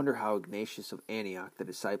response: I wonder how Ignatius of Antioch, the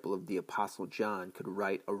disciple of the Apostle John, could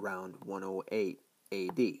write around 108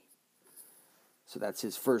 A.D. So that's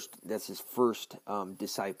his first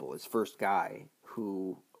disciple, his first guy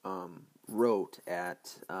who wrote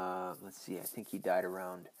at, let's see, I think he died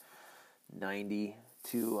around 90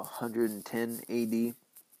 to 110 A.D.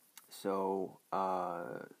 So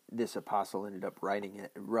this apostle ended up writing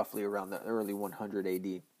it roughly around the early 100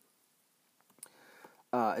 A.D.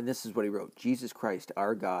 And this is what he wrote: Jesus Christ,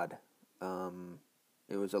 our God.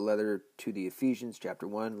 It was a letter to the Ephesians, chapter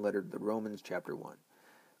 1, letter to the Romans, chapter 1.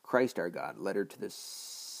 Christ, our God, letter to the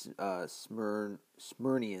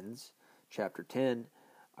Smyrnians, chapter 10.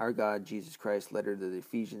 Our God, Jesus Christ, letter to the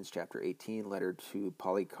Ephesians, chapter 18, letter to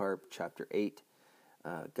Polycarp, chapter 8.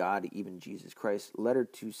 God, even Jesus Christ, letter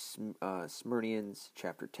to Smyrnians,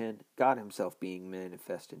 chapter 10. God himself being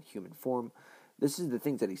manifest in human form. This is the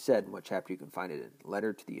things that he said and what chapter you can find it in.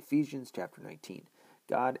 Letter to the Ephesians, chapter 19.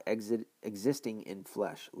 God existing in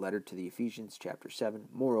flesh. Letter to the Ephesians, chapter 7.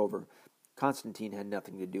 Moreover, Constantine had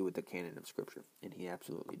nothing to do with the canon of Scripture, and he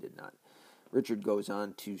absolutely did not. Richard goes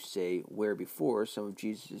on to say, where before some of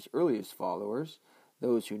Jesus' earliest followers,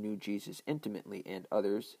 those who knew Jesus intimately, and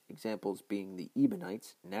others, examples being the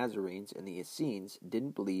Ebionites, Nazarenes, and the Essenes,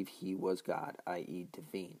 didn't believe he was God, i.e.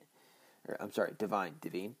 divine.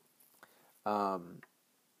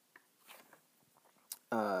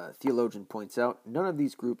 Theologian points out, none of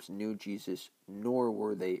these groups knew Jesus, nor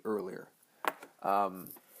were they earlier.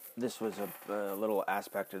 This was a little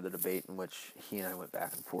aspect of the debate in which he and I went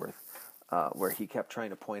back and forth, where he kept trying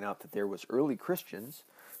to point out that there was early Christians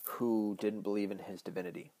who didn't believe in his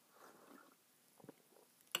divinity.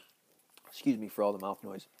 Excuse me for all the mouth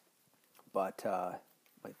noise, but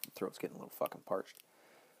my throat's getting a little fucking parched.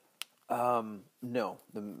 No,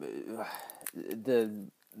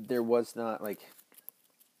 there was not, like,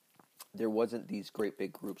 there wasn't these great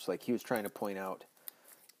big groups like he was trying to point out.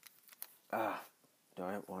 Do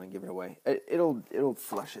I want to give it away? It'll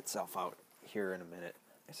flesh itself out here in a minute,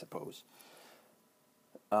 I suppose.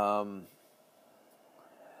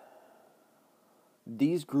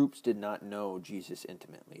 These groups did not know Jesus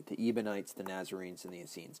intimately. The Ebionites, the Nazarenes, and the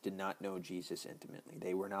Essenes did not know Jesus intimately.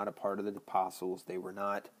 They were not a part of the apostles. They were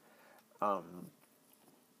not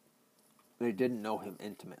They didn't know him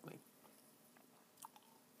intimately.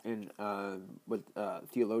 And what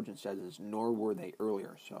theologian says is, nor were they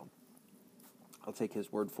earlier. So I'll take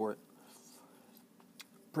his word for it.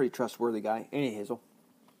 Pretty trustworthy guy. Any Hazel.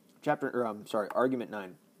 Argument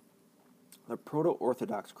 9. The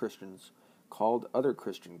proto-Orthodox Christians called other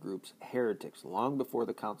Christian groups heretics long before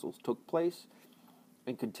the councils took place,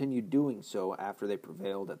 and continued doing so after they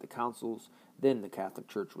prevailed at the councils. Then the Catholic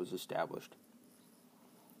Church was established.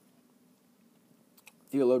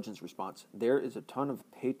 Theologian's response: there is a ton of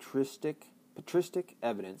patristic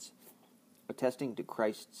evidence attesting to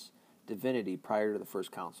Christ's divinity prior to the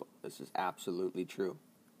first council. This is absolutely true.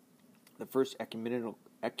 The first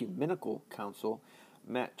ecumenical council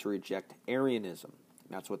met to reject Arianism.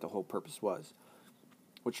 That's what the whole purpose was,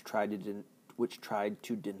 which tried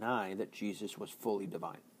to deny that Jesus was fully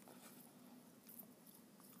divine.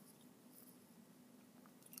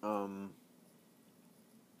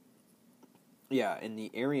 In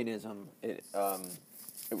the Arianism, it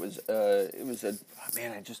was a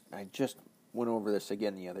man. I just went over this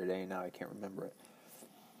again the other day. Now I can't remember it.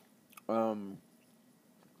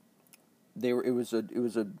 It was a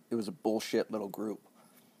bullshit little group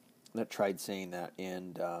that tried saying that,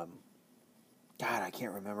 and God, I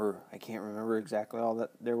can't remember exactly all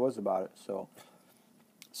that there was about it. So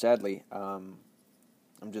sadly, I'm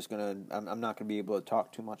not gonna be able to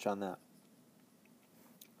talk too much on that.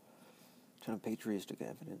 Ton of patristic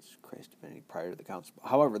evidence, Christ's divinity prior to the council.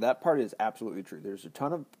 However, that part is absolutely true. There's a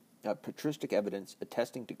ton of patristic evidence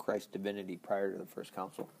attesting to Christ's divinity prior to the first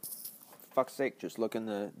council. For fuck's sake, just look in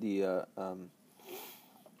the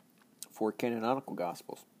 4 canonical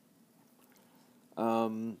Gospels.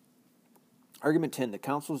 Argument 10. The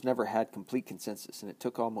councils never had complete consensus, and it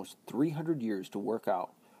took almost 300 years to work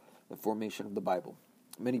out the formation of the Bible.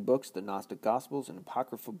 Many books, the Gnostic Gospels and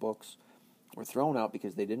Apocryphal books, were thrown out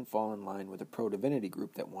because they didn't fall in line with the pro-divinity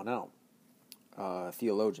group that won out.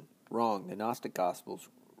 Theologian: wrong. The Gnostic Gospels,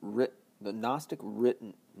 the Gnostic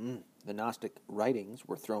writings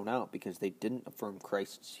were thrown out because they didn't affirm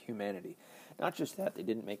Christ's humanity. Not just that, they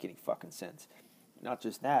didn't make any fucking sense. Not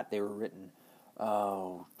just that, they were written,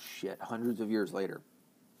 hundreds of years later.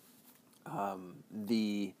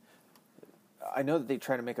 I know that they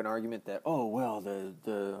try to make an argument that,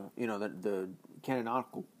 the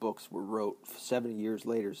canonical books were wrote 70 years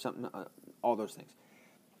later, something, all those things.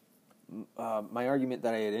 My argument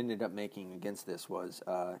that I had ended up making against this was,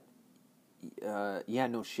 no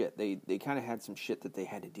shit. They kind of had some shit that they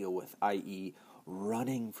had to deal with, i.e.,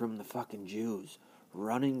 running from the fucking Jews,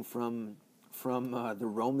 running from the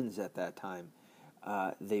Romans at that time.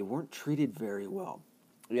 They weren't treated very well.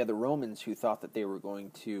 You had the Romans who thought that they were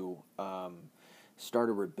going to start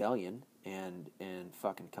a rebellion and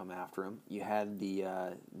fucking come after him. You had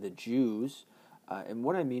the Jews, and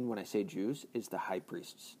what I mean when I say Jews is the high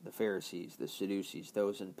priests, the Pharisees, the Sadducees,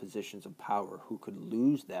 those in positions of power who could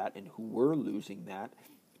lose that and who were losing that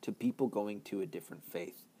to people going to a different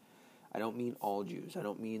faith. I don't mean all Jews. I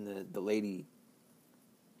don't mean the lady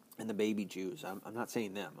and the baby Jews. I'm not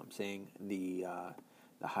saying them. I'm saying the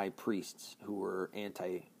high priests who were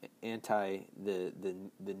anti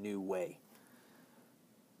the new way.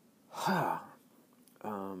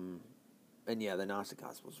 And yeah, the Gnostic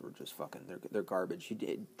Gospels were just fucking, they're garbage.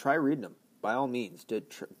 Try reading them, by all means.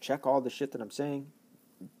 Check all the shit that I'm saying.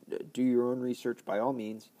 Do your own research, by all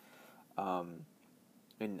means.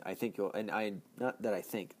 And I think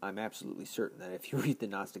I'm absolutely certain that if you read the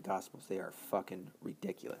Gnostic Gospels, they are fucking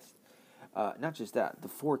ridiculous. Not just that, the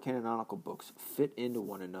 4 canonical books fit into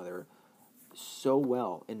one another so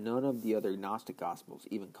well, and none of the other Gnostic Gospels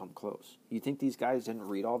even come close. You think these guys didn't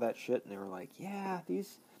read all that shit, and they were like,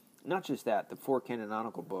 not just that, the 4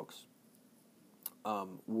 canonical books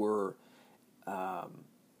were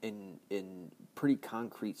in pretty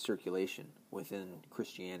concrete circulation within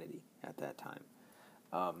Christianity at that time.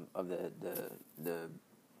 Of the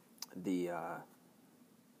the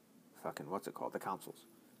councils.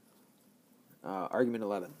 Argument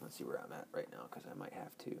 11. Let's see where I'm at right now, because I might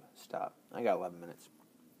have to stop. I got 11 minutes.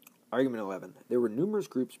 Argument 11. There were numerous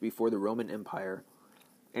groups before the Roman Empire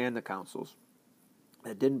and the councils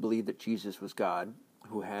that didn't believe that Jesus was God,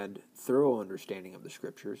 who had thorough understanding of the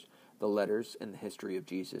Scriptures, the letters, and the history of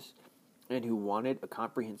Jesus, and who wanted a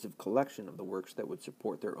comprehensive collection of the works that would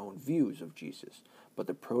support their own views of Jesus. But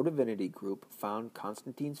the pro-divinity group found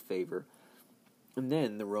Constantine's favor, and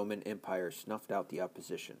then the Roman Empire snuffed out the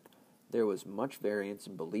opposition. There was much variance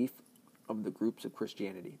in belief of the groups of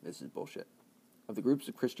Christianity. This is bullshit. Of the groups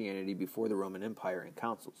of Christianity before the Roman Empire and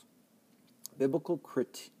councils. Biblical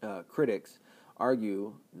critics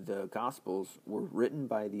argue the Gospels were written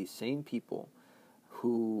by these same people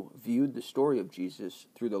who viewed the story of Jesus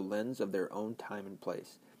through the lens of their own time and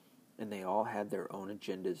place, and they all had their own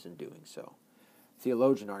agendas in doing so.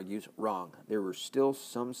 Theologian argues, wrong. There were still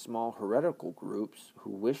some small heretical groups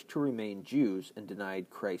who wished to remain Jews and denied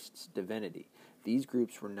Christ's divinity. These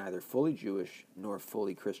groups were neither fully Jewish nor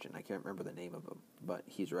fully Christian. I can't remember the name of them, but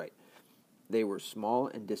he's right. They were small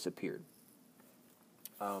and disappeared.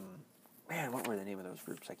 Man, what were the name of those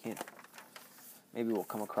groups? I can't. Maybe we'll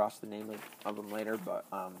come across the name of them later, but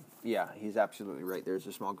yeah, he's absolutely right. There's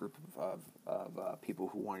a small group of people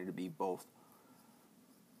who wanted to be both.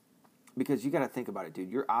 Because you got to think about it,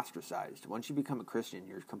 dude. You're ostracized. Once you become a Christian,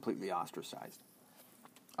 you're completely ostracized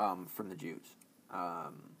from the Jews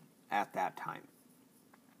at that time.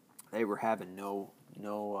 They were having no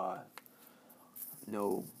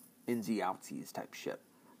insy outsies type shit.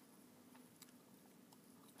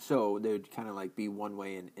 So they would kind of like be one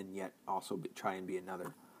way and yet also try and be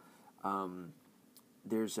another.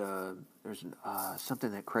 There's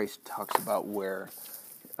something that Christ talks about where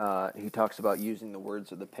he talks about using the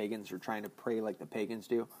words of the pagans or trying to pray like the pagans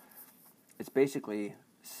do. It's basically,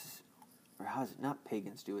 or how's it not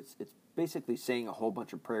pagans do? It's basically saying a whole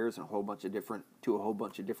bunch of prayers and a whole bunch of different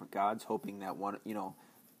gods, hoping that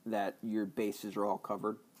that your bases are all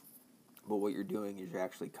covered. But what you're doing is you're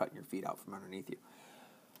actually cutting your feet out from underneath you.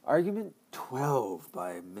 Argument 12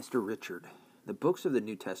 by Mr. Richard. The books of the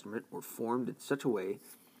New Testament were formed in such a way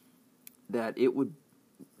that it would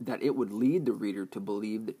lead the reader to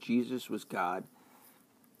believe that Jesus was God,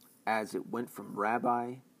 as it went from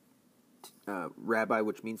rabbi,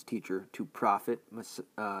 which means teacher, to prophet, let me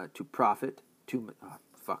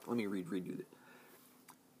redo that.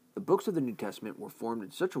 The books of the New Testament were formed in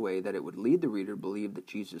such a way that it would lead the reader to believe that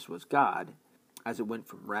Jesus was God, as it went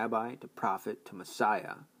from rabbi to prophet to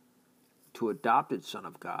Messiah, to adopted Son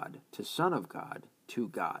of God, to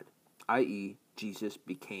God, i.e., Jesus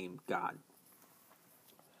became God.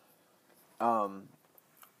 I'll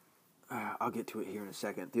get to it here in a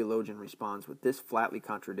second. Theologian responds with, this flatly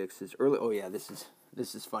contradicts his early... Oh yeah, this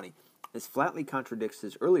is funny. This flatly contradicts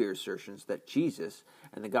his earlier assertions that Jesus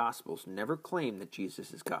and the Gospels never claim that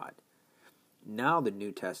Jesus is God. Now the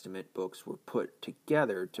New Testament books were put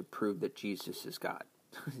together to prove that Jesus is God.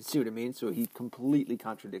 See what I mean? So he completely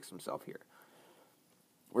contradicts himself here.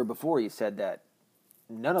 Where before he said that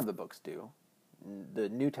none of the books do. The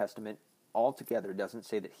New Testament altogether doesn't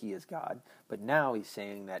say that he is God. But now he's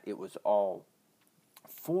saying that it was all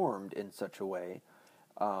formed in such a way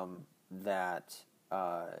that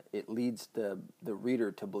it leads the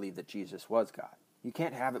reader to believe that Jesus was God. You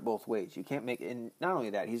can't have it both ways. You can't make, and not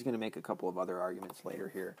only that, he's going to make a couple of other arguments later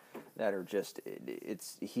here that are just,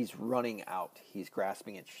 he's running out. He's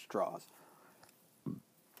grasping at straws.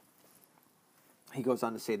 He goes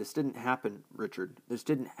on to say, this didn't happen, Richard. This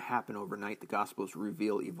didn't happen overnight. The Gospels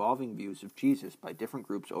reveal evolving views of Jesus by different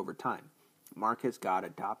groups over time. Mark has God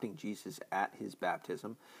adopting Jesus at his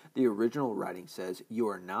baptism. The original writing says, you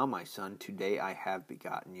are now my son, today I have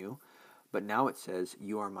begotten you. But now it says,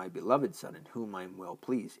 you are my beloved son, in whom I am well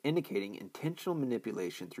pleased, indicating intentional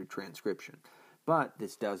manipulation through transcription. But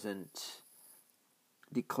this doesn't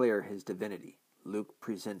declare his divinity. Luke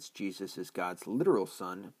presents Jesus as God's literal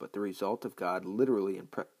son, but the result of God literally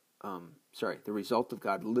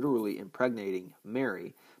impregnating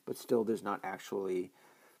Mary, but still does not actually,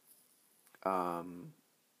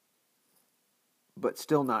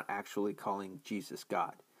 calling Jesus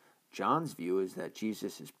God. John's view is that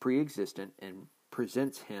Jesus is pre-existent and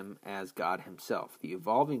presents him as God himself. The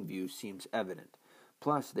evolving view seems evident.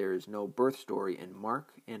 Plus, there is no birth story in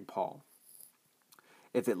Mark and Paul.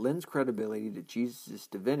 If it lends credibility to Jesus'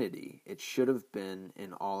 divinity, it should have been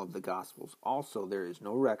in all of the Gospels. Also, there is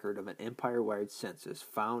no record of an empire-wide census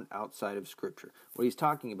found outside of Scripture. What he's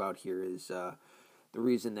talking about here is the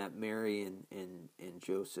reason that Mary and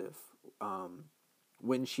Joseph,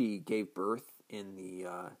 when she gave birth in the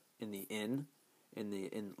inn,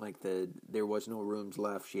 there was no rooms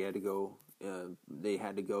left. She had to go. They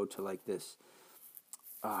had to go to like this.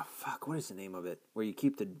 What is the name of it? Where you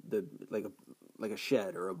keep the like a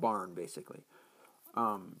shed or a barn, basically.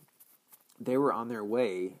 They were on their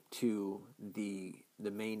way to the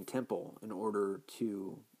main temple in order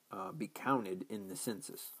to be counted in the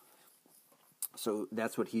census. So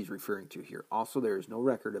that's what he's referring to here. Also, there is no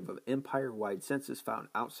record of an empire-wide census found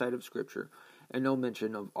outside of Scripture, and no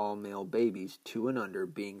mention of all male babies 2 and under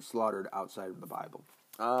being slaughtered outside of the Bible.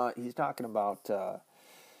 He's talking about,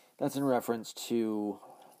 that's in reference to,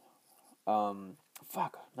 not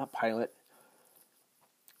Pilate.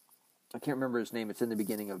 I can't remember his name. It's in the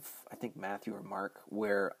beginning of, I think, Matthew or Mark,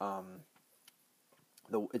 where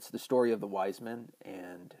it's the story of the wise men,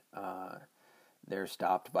 and they're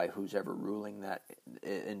stopped by who's ever ruling that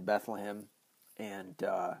in Bethlehem, and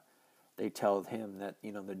they tell him that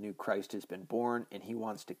the new Christ has been born, and he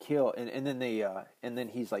wants to kill. And then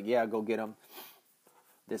he's like, yeah, go get him.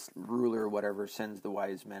 This ruler or whatever sends the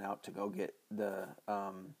wise men out to go get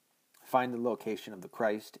find the location of the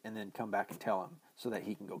Christ, and then come back and tell him so that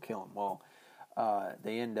he can go kill him. Well,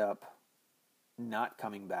 they end up not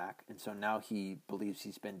coming back, and so now he believes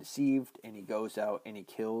he's been deceived, and he goes out and he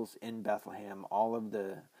kills in Bethlehem all of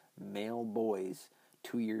the male boys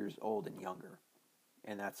 2 years old and younger.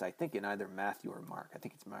 And that's, I think, in either Matthew or Mark. I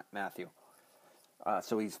think it's Matthew.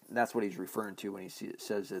 So that's what he's referring to when he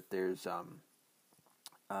says that there's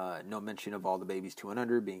no mention of all the babies 2 and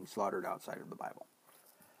under being slaughtered outside of the Bible.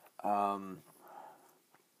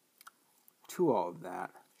 To all of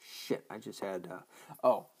that, shit, I just had,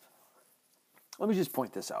 let me just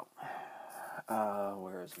point this out.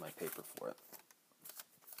 Where is my paper for it?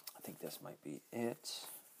 I think this might be it.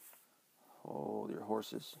 Hold your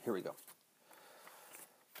horses. Here we go.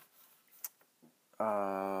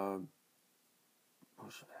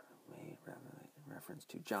 Should have made reference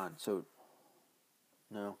to John. So,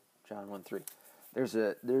 no, John 1:3.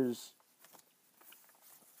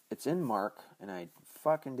 It's in Mark, and I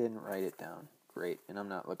fucking didn't write it down. Great, and I'm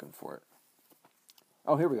not looking for it.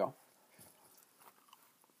 Oh, here we go.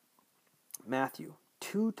 Matthew,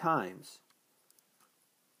 2 times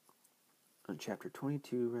on chapter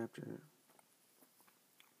 22,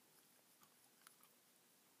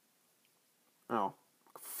 Oh,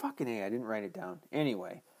 fucking A, I didn't write it down.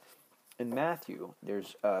 Anyway, in Matthew,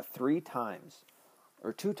 there's 3 times,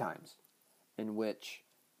 or 2 times, in which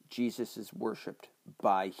Jesus is worshipped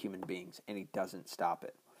by human beings, and he doesn't stop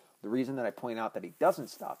it. The reason that I point out that he doesn't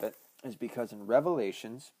stop it is because in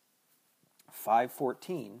Revelations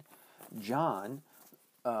 5:14, John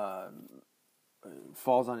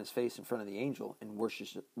falls on his face in front of the angel and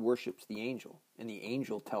worships the angel. And the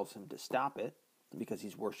angel tells him to stop it because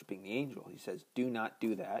he's worshiping the angel. He says, do not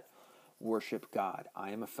do that. Worship God.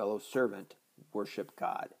 I am a fellow servant. Worship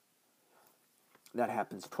God. That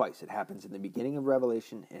happens twice. It happens in the beginning of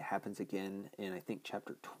Revelation. It happens again in, I think,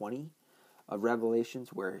 chapter 20 of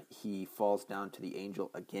Revelations, where he falls down to the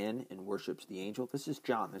angel again and worships the angel. This is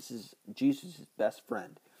John. This is Jesus' best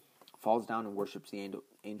friend. Falls down and worships the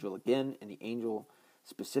angel again, and the angel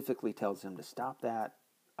specifically tells him to stop that.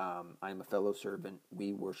 I am a fellow servant.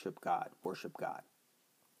 We worship God. Worship God.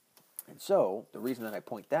 And so, the reason that I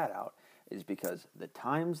point that out is because the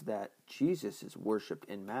times that Jesus is worshipped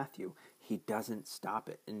in Matthew, he doesn't stop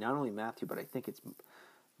it. And not only Matthew, but I think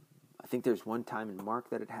there's one time in Mark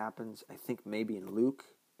that it happens. I think maybe in Luke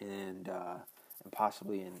and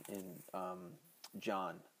possibly in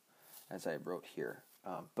John, as I wrote here.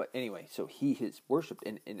 But anyway, so he is worshipped,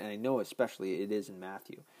 and I know especially it is in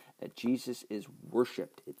Matthew, that Jesus is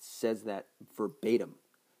worshipped. It says that verbatim,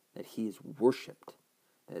 that he is worshipped,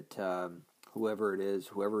 that whoever it is,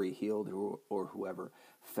 whoever he healed or whoever,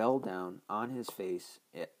 fell down on his face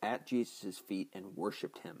at Jesus' feet and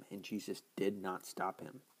worshipped him, and Jesus did not stop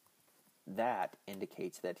him. That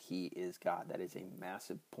indicates that he is God. That is a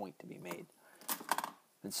massive point to be made.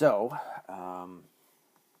 And so,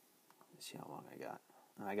 let's see how long I got.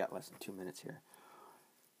 I got less than 2 minutes here.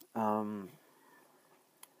 I'll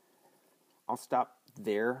stop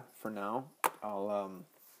there for now.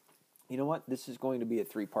 You know what? This is going to be a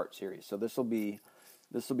 3-part series. So this will be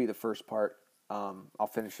the first part.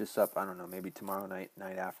 I'll finish this up. I don't know, maybe tomorrow night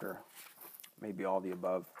after, maybe all the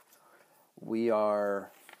above.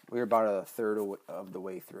 We're about a third of the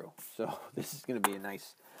way through. So this is going to be a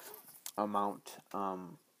nice amount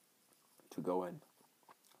to go in.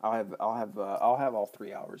 I'll have all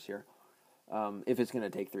 3 hours here. If it's going to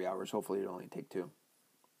take 3 hours, hopefully it'll only take 2.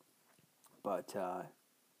 But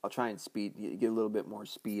I'll try and get a little bit more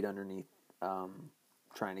speed underneath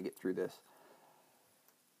trying to get through this.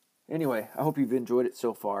 Anyway, I hope you've enjoyed it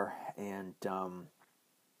so far, and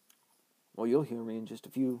you'll hear me in just a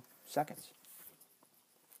few seconds.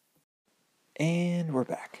 And we're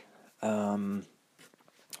back. All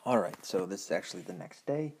right, so this is actually the next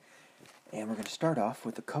day. And we're going to start off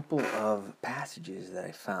with a couple of passages that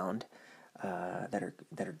I found that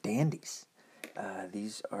are dandies.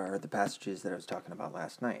 These are the passages that I was talking about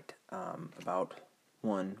last night, about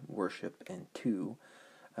 1, worship, and 2,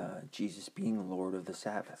 Jesus being Lord of the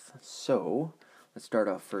Sabbath. So let's start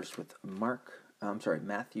off first with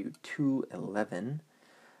Matthew 2:11,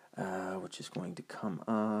 which is going to come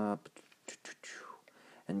up.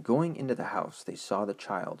 And going into the house, they saw the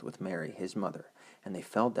child with Mary, his mother, and they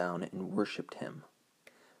fell down and worshipped him.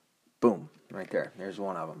 Boom, right there. There's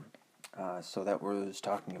one of them. So that was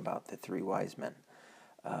talking about the 3 wise men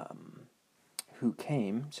who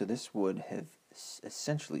came, so this would have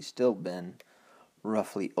essentially still been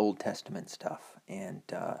roughly Old Testament stuff, and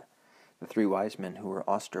the three wise men, who were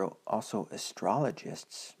also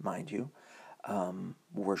astrologists, mind you,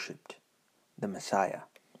 worshipped the Messiah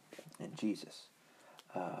and Jesus.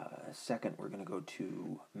 Second, we're going to go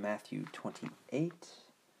to Matthew 28,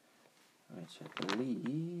 which I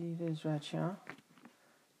believe is right here.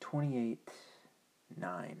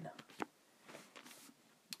 28:9.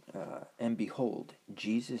 And behold,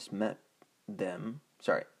 Jesus met them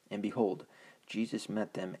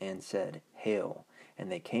and said, Hail!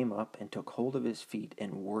 And they came up and took hold of his feet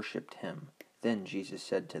and worshipped him. Then Jesus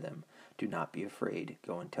said to them, Do not be afraid.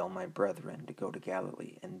 Go and tell my brethren to go to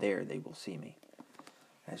Galilee, and there they will see me.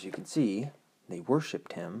 As you can see, they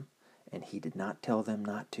worshipped him, and he did not tell them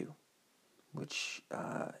not to, which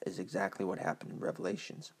is exactly what happened in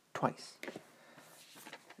Revelations twice.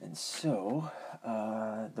 And so,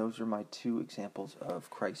 those are my two examples of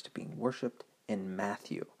Christ being worshipped in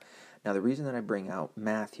Matthew. Now, the reason that I bring out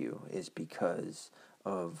Matthew is because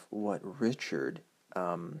of what Richard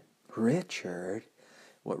said,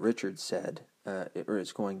 or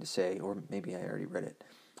is going to say, or maybe I already read it,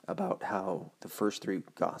 about how the first three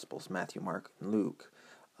Gospels, Matthew, Mark, and Luke,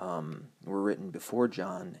 were written before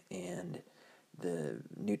John, and the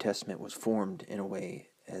New Testament was formed in a way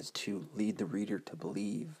as to lead the reader to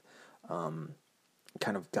believe,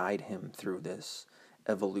 kind of guide him through this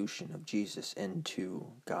evolution of Jesus into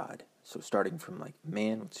God. So starting from like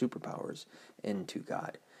man with superpowers into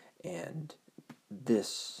God, and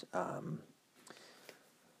this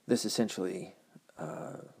essentially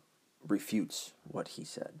refutes what he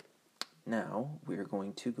said. Now we are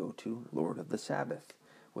going to go to Lord of the Sabbath,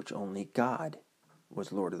 which only God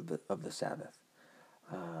was Lord of the Sabbath.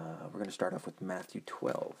 We're going to start off with Matthew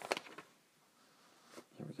 12.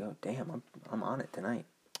 Here we go. Damn, I'm on it tonight.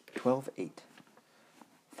 12:8.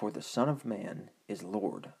 For the Son of Man is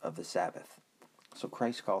Lord of the Sabbath. So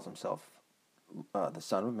Christ calls himself the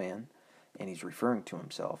Son of Man, and he's referring to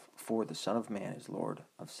himself, for the Son of Man is Lord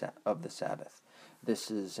of the Sabbath. This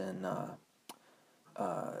is in the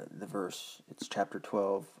verse, it's chapter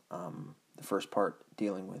 12, the first part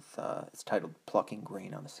dealing with, it's titled Plucking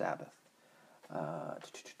Grain on the Sabbath.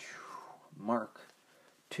 Mark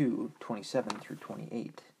 2:27 through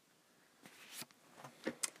 28.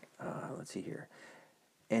 Let's see here.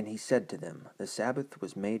 And he said to them, The Sabbath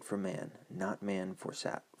was made for man, not man for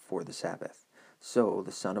the Sabbath. So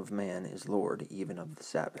the Son of Man is Lord even of the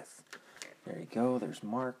Sabbath. There you go, there's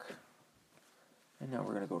Mark. And now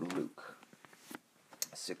we're going to go to Luke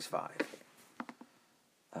 6:5.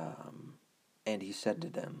 And he said to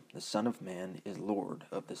them, The Son of Man is Lord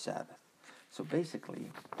of the Sabbath. So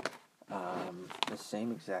basically, the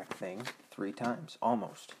same exact thing 3 times,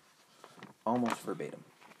 almost verbatim,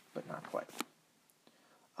 but not quite.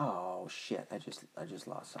 Oh shit! I just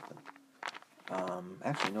lost something.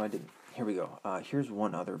 Actually, no, I didn't. Here we go. Here's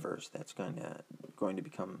one other verse that's going to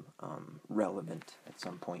become relevant at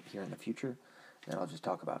some point here in the future that I'll just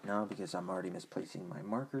talk about now because I'm already misplacing my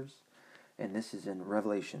markers. And this is in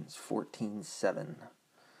Revelations 14:7.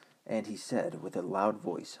 And he said with a loud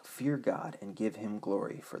voice, Fear God and give him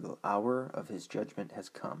glory, for the hour of his judgment has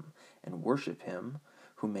come, and worship him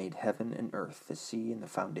who made heaven and earth, the sea, and the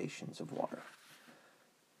foundations of water.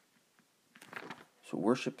 So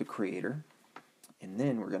worship the Creator, and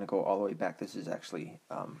then we're going to go all the way back. This is actually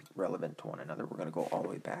relevant to one another. We're going to go all the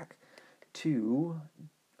way back to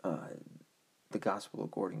the Gospel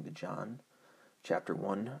according to John, chapter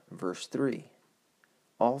 1, verse 3.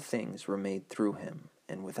 All things were made through him,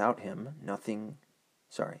 and without him not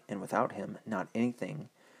anything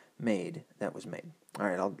made that was made. All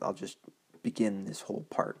right, I'll just begin this whole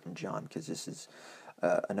part in John because this is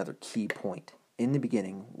another key point. In the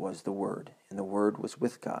beginning was the Word, and the Word was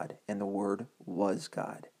with God, and the Word was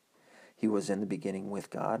God. He was in the beginning with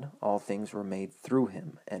God. All things were made through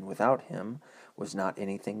him, and without him was not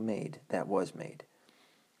anything made that was made.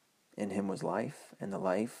 In him was life, and the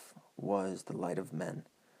life was the light of men.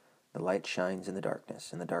 The light shines in the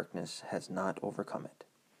darkness, and the darkness has not overcome it.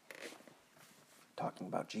 Talking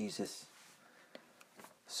about Jesus.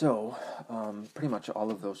 So, pretty much all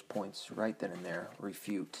of those points right then and there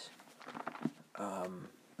refute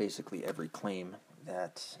basically every claim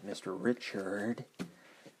that Mr. Richard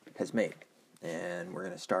has made. And we're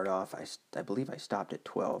going to start off, I believe I stopped at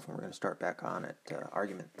 12, and we're going to start back on at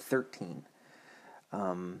argument 13.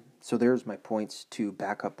 So there's my points to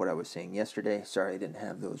back up what I was saying yesterday. Sorry I didn't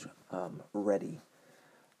have those ready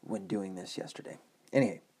when doing this yesterday.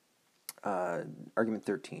 Anyway, argument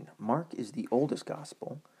 13. Mark is the oldest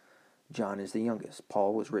gospel. John is the youngest.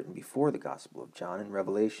 Paul was written before the Gospel of John, and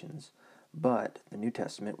Revelations But the New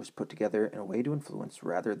Testament was put together in a way to influence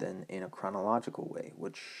rather than in a chronological way,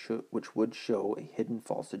 which would show a hidden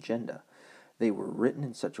false agenda. They were written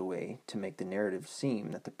in such a way to make the narrative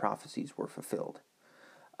seem that the prophecies were fulfilled.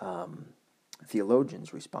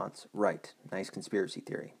 Theologians' response, right, nice conspiracy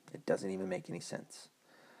theory. It doesn't even make any sense.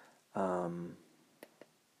 What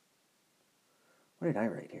did I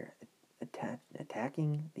write here?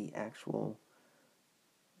 Attacking the actual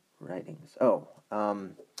writings.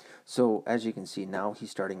 So as you can see, now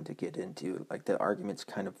he's starting to get into, like, the argument's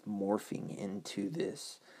kind of morphing into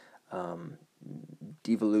this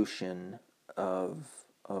devolution of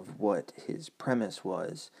what his premise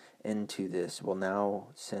was into this. Well, now,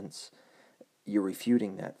 since you're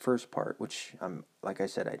refuting that first part, which like I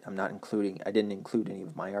said, I'm not including. I didn't include any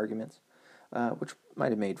of my arguments, which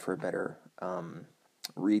might have made for a better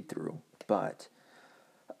read through. But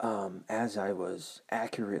as I was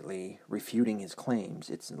accurately refuting his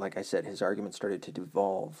claims, it's like I said, his argument started to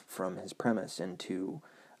devolve from his premise into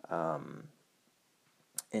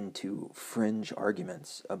fringe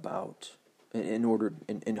arguments about,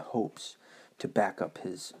 in hopes to back up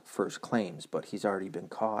his first claims. But he's already been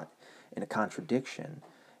caught in a contradiction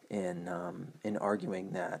in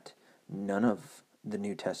arguing that none of the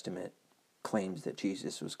New Testament claims that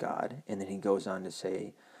Jesus was God, and then he goes on to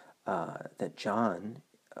say that John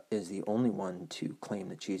is the only one to claim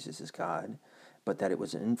that Jesus is God, but that it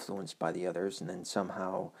was influenced by the others, and then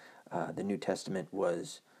somehow the New Testament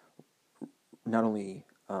was not only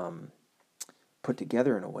put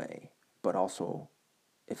together in a way, but also,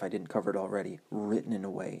 if I didn't cover it already, written in a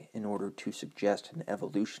way in order to suggest an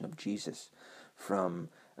evolution of Jesus from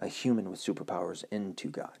a human with superpowers into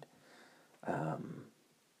God.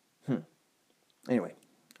 Anyway,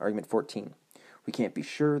 argument 14. We can't be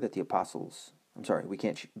sure what the apostles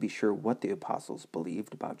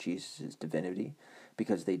believed about Jesus' divinity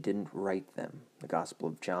because they didn't write them. The Gospel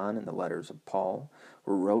of John and the letters of Paul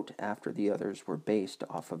were wrote after the others were based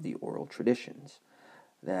off of the oral traditions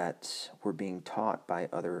that were being taught by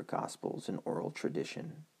other Gospels and oral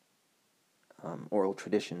traditions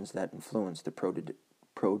that influenced the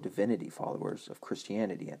pro-divinity followers of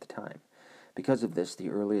Christianity at the time. Because of this, the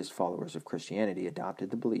earliest followers of Christianity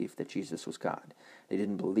adopted the belief that Jesus was God. They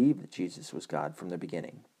didn't believe that Jesus was God from the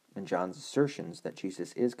beginning. And John's assertions that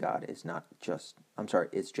Jesus is God is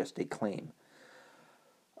it's just a claim.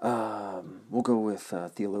 We'll go with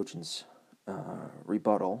theologians'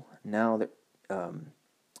 rebuttal. Now that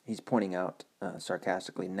he's pointing out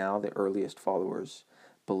sarcastically, now the earliest followers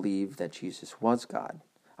believe that Jesus was God.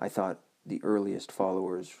 I thought the earliest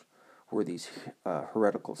followers were these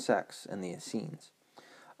heretical sects and the Essenes.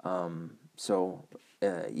 So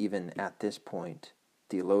even at this point,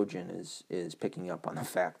 theologian is picking up on the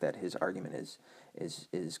fact that his argument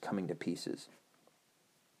is coming to pieces.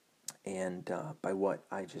 And by what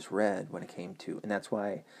I just read when it came to, and that's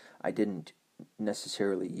why I didn't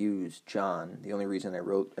necessarily use John. The only reason I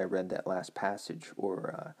read that last passage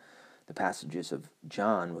or the passages of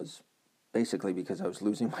John was basically because I was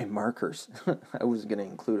losing my markers. I was going to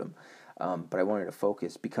include them. But I wanted to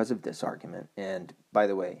focus because of this argument. And by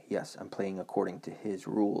the way, yes, I'm playing according to his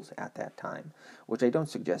rules at that time, which I don't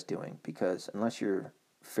suggest doing, because unless you're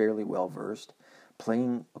fairly well versed,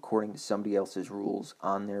 playing according to somebody else's rules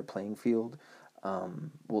on their playing field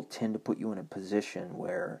will tend to put you in a position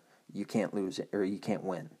where you can't lose it or you can't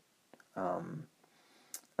win,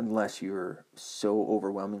 unless you're so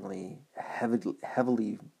overwhelmingly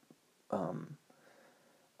heavily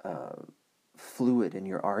fluid in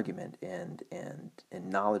your argument and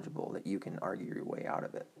knowledgeable that you can argue your way out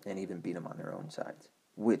of it and even beat them on their own sides,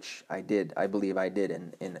 which I believe I did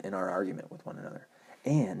in our argument with one another.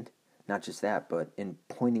 And not just that, but in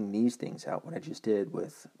pointing these things out, what I just did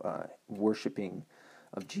with worshiping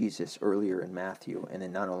of Jesus earlier in Matthew, and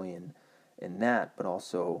then not only in that, but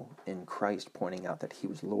also in Christ pointing out that he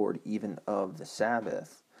was Lord even of the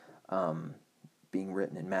Sabbath, being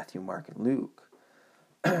written in Matthew, Mark, and Luke.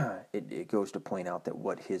 It goes to point out that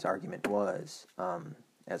what his argument was,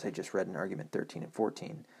 as I just read in argument 13 and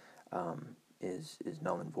 14, is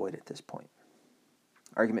null and void at this point.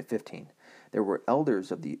 Argument 15. There were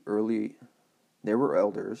elders of the early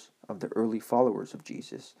followers of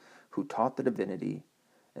Jesus who taught the divinity,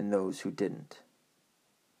 and those who didn't.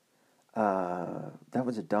 That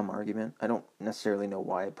was a dumb argument. I don't necessarily know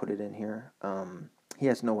why I put it in here. He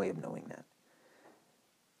has no way of knowing that.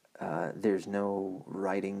 There's no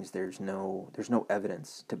writings, there's no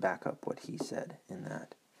evidence to back up what he said in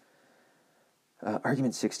that.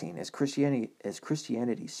 Argument 16. As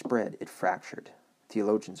Christianity spread, it fractured.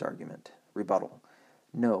 Theologian's argument. Rebuttal.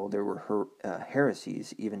 No, there were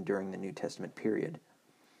heresies even during the New Testament period.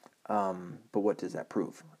 But what does that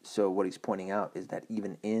prove? So what he's pointing out is that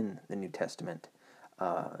even in the New Testament,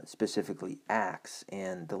 specifically Acts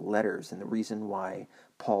and the letters, and the reason why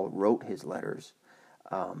Paul wrote his letters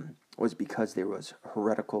was because there was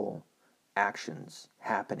heretical actions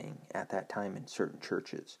happening at that time in certain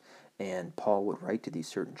churches, and Paul would write to these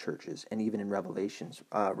certain churches, and even in Revelations,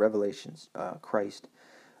 Christ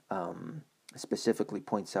specifically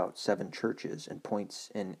points out 7 churches and points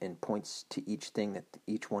to each thing that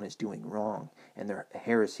each one is doing wrong, and there are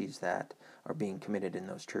heresies that are being committed in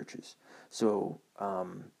those churches. So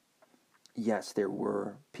yes, there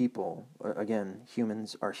were people. Again,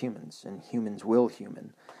 humans are humans, and humans will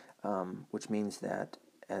human, which means that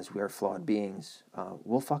as we are flawed beings,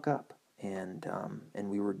 we'll fuck up, and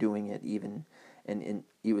we were doing it even, and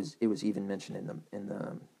it was even mentioned in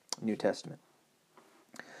the New Testament.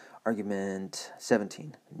 Argument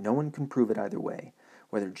 17. No one can prove it either way,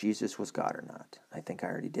 whether Jesus was God or not. I think I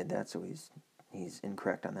already did that, so he's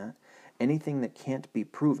incorrect on that. Anything that can't be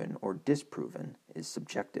proven or disproven is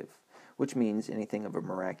subjective, which means anything of a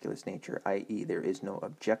miraculous nature, i.e. there is no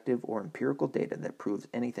objective or empirical data that proves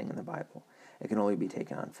anything in the Bible. It can only be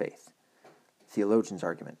taken on faith. Theologian's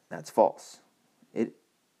argument, that's false. It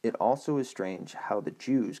also is strange how the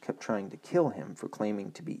Jews kept trying to kill him for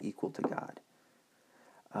claiming to be equal to God.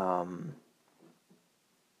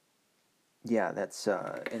 Yeah, that's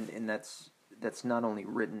and that's not only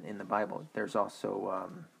written in the Bible. There's also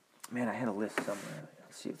man, I had a list somewhere.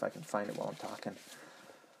 Let's see if I can find it while I'm talking.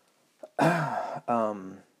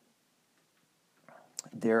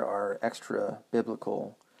 There are extra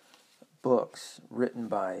biblical books written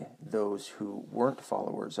by those who weren't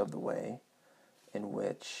followers of the way, in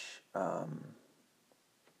which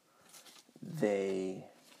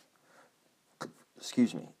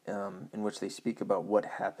in which they speak about what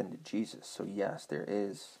happened to Jesus. So yes, there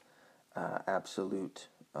is absolute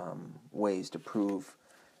ways to prove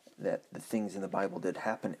that the things in the Bible did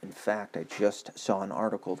happen. In fact, I just saw an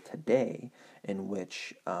article today in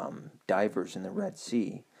which divers in the Red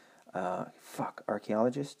Sea,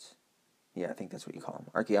 archaeologists? Yeah, I think that's what you call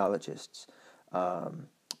them. Archaeologists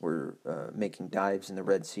were making dives in the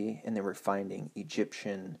Red Sea, and they were finding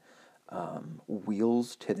Egyptian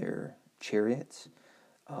wheels to their chariots,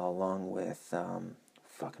 along with,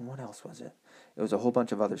 what else was it? It was a whole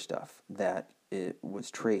bunch of other stuff that it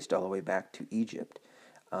was traced all the way back to Egypt,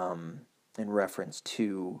 in reference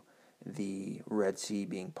to the Red Sea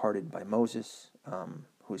being parted by Moses, who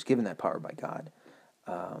was given that power by God,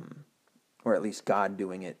 or at least God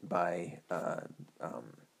doing it by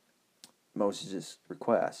Moses'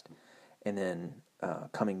 request, and then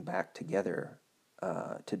coming back together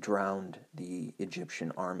to drown the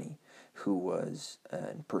Egyptian army who was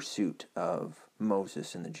in pursuit of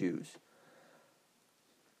Moses and the Jews.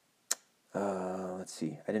 Let's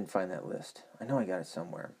see. I didn't find that list. I know I got it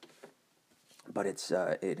somewhere. But it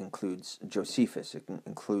includes Josephus. It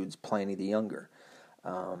includes Pliny the Younger.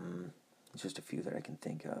 Just a few that I can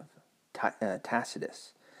think of.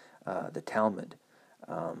 Tacitus, the Talmud.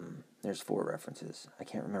 There's 4 references. I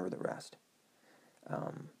can't remember the rest.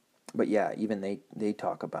 But yeah, even they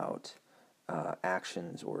talk about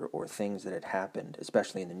actions or things that had happened,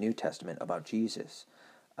 especially in the New Testament, about Jesus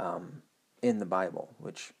in the Bible,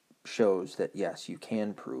 which shows that, yes, you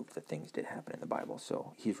can prove that things did happen in the Bible.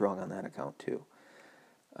 So he's wrong on that account too.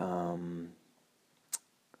 The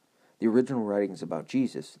original writings about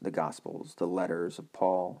Jesus, the Gospels, the letters of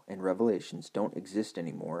Paul, and Revelations don't exist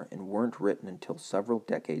anymore and weren't written until several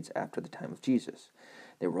decades after the time of Jesus.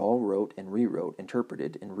 They were all wrote and rewrote,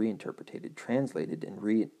 interpreted and reinterpreted, translated and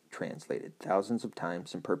retranslated thousands of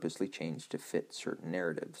times and purposely changed to fit certain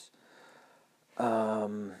narratives. What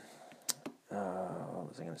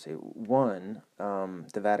was I going to say? One,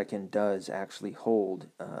 the Vatican does actually hold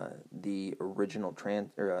the original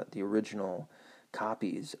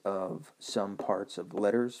copies of some parts of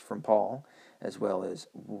letters from Paul, as well as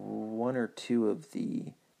 1 or 2 of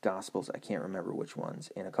the Gospels. I can't remember which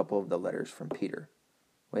ones, and a couple of the letters from Peter.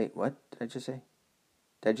 Wait, what did I just say?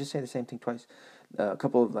 Did I just say the same thing twice? A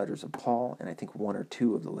couple of letters of Paul, and I think 1 or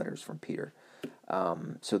 2 of the letters from Peter.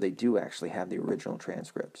 So they do actually have the original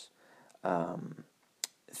transcripts.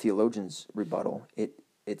 Theologian's rebuttal,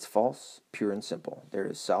 it's false, pure and simple. There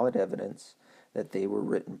is solid evidence that they were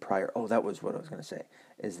written prior. Oh, that was what I was going to say,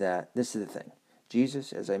 is that this is the thing.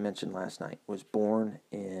 Jesus, as I mentioned last night, was born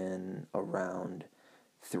in around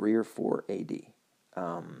 3 or 4 AD.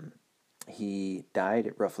 He died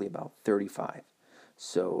at roughly about 35.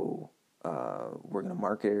 So we're going to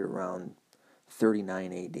mark it around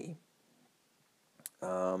 39 AD.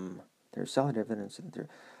 There's solid evidence that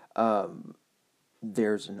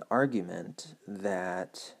there's an argument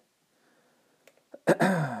that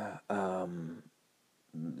the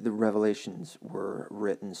Revelations were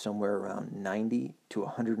written somewhere around 90 to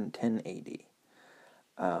 110 AD.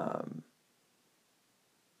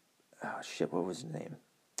 What was his name?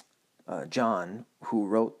 John, who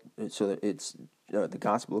wrote, so that it's the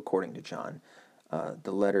Gospel according to John.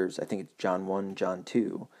 The letters, I think it's John 1, John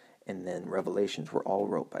 2, and then Revelations were all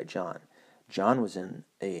wrote by John. John was in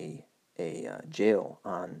a jail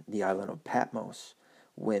on the island of Patmos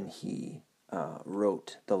when he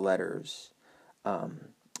wrote the letters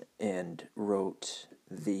and wrote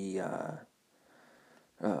the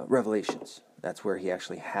Revelations. That's where he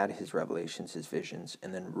actually had his revelations, his visions,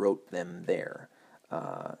 and then wrote them there.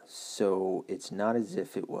 So it's not as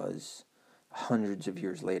if it was hundreds of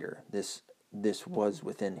years later. This was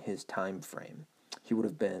within his time frame. He would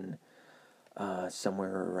have been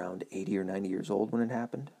somewhere around 80 or 90 years old when it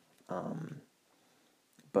happened.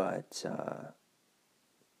 But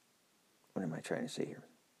what am I trying to say here?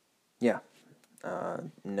 Yeah.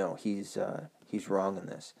 No, he's wrong in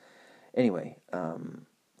this. Anyway,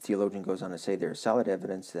 theologian goes on to say there is solid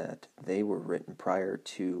evidence that they were written prior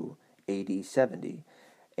to AD 70,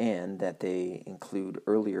 and that they include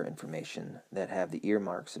earlier information that have the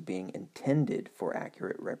earmarks of being intended for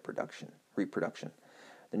accurate reproduction.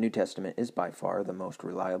 The New Testament is by far the most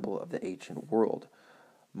reliable of the ancient world.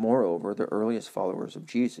 Moreover, the earliest followers of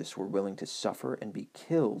Jesus were willing to suffer and be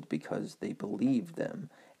killed because they believed them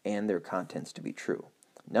and their contents to be true.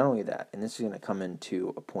 Not only that, and this is going to come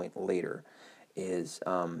into a point later, is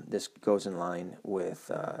this goes in line with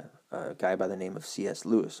a guy by the name of C.S.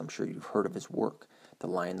 Lewis. I'm sure you've heard of his work, The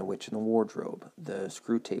Lion, the Witch, and the Wardrobe, The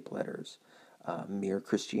Screwtape Letters, Mere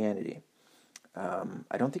Christianity.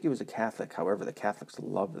 I don't think he was a Catholic. However, the Catholics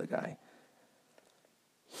love the guy.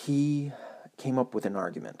 He came up with an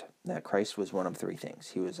argument that Christ was one of three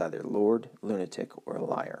things. He was either Lord, lunatic, or a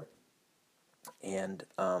liar. And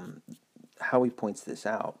how he points this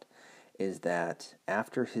out is that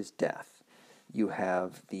after his death, you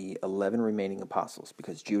have the 11 remaining apostles,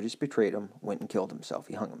 because Judas betrayed him, went and killed himself.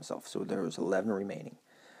 He hung himself. So there was 11 remaining.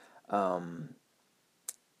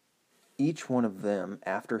 Each one of them,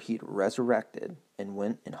 after he'd resurrected and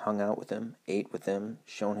went and hung out with them, ate with them,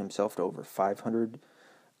 shown himself to over 500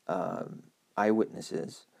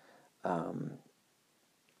 eyewitnesses,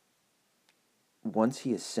 once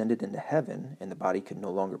he ascended into heaven and the body could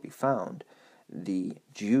no longer be found, the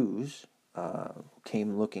Jews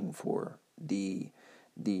came looking for the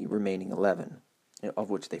remaining 11, of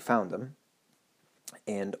which they found them,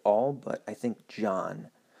 and all but, I think, John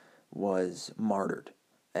was martyred,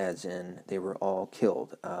 as in they were all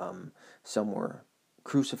killed. Some were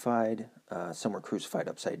crucified,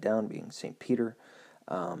 upside down, being St. Peter.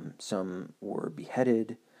 Some were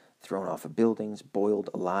beheaded, thrown off of buildings, boiled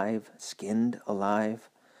alive, skinned alive.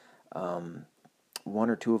 One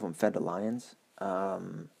or two of them fed to lions,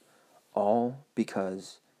 all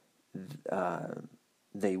because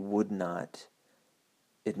they would not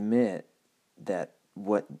admit that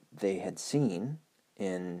what they had seen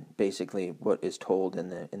in basically what is told in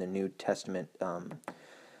the New Testament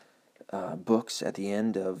books at the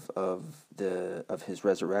end of his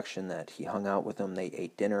resurrection, that he hung out with them, they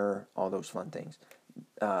ate dinner, all those fun things.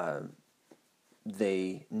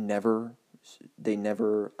 They never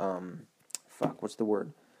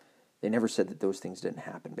They never said that those things didn't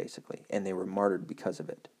happen, basically, and they were martyred because of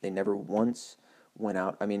it. They never once went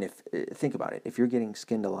out. I mean, think about it. If you're getting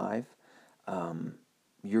skinned alive,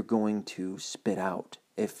 you're going to spit out.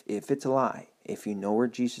 If it's a lie, if you know where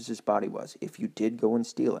Jesus' body was, if you did go and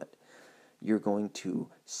steal it, you're going to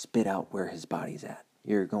spit out where his body's at.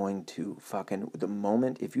 You're going to the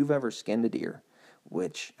moment, if you've ever skinned a deer,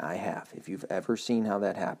 which I have, if you've ever seen how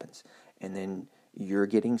that happens, and then you're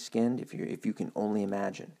getting skinned, if you can only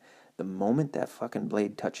imagine, the moment that fucking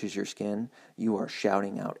blade touches your skin, you are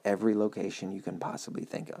shouting out every location you can possibly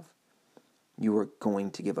think of. You are going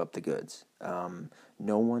to give up the goods.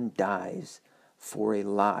 No one dies for a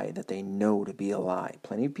lie that they know to be a lie.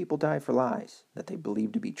 Plenty of people die for lies that they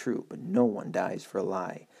believe to be true, but no one dies for a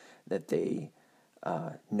lie that they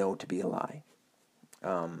know to be a lie.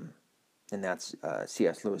 And that's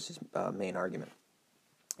C.S. Lewis's main argument.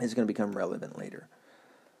 It's going to become relevant later.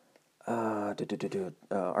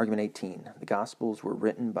 Argument 18. The Gospels were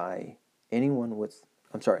written by anyone with...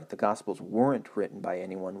 the Gospels weren't written by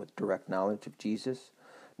anyone with direct knowledge of Jesus,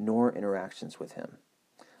 nor interactions with him.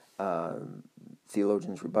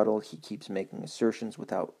 Theologian's rebuttal, he keeps making assertions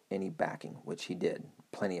without any backing, which he did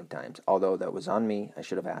plenty of times. Although that was on me, I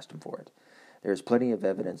should have asked him for it. There's plenty of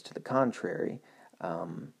evidence to the contrary,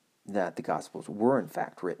 that the Gospels were in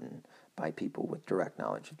fact written by people with direct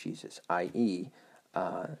knowledge of Jesus, i.e.,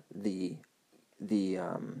 the the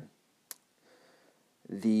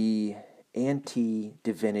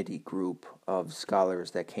anti-divinity group of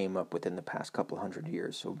scholars that came up within the past couple hundred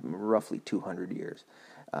years, so roughly 200 years,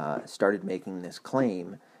 started making this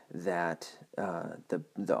claim that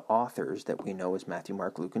the authors that we know as Matthew,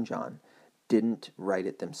 Mark, Luke, and John didn't write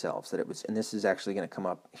it themselves. That it was, and this is actually going to come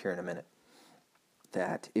up here in a minute,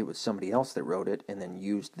 that it was somebody else that wrote it and then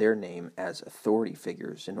used their name as authority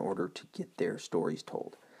figures in order to get their stories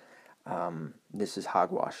told. This is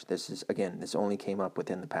hogwash. This only came up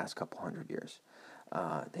within the past couple hundred years.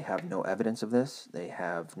 They have no evidence of this. They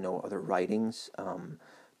have no other writings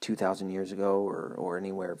 2,000 years ago or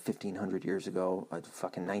anywhere 1,500 years ago,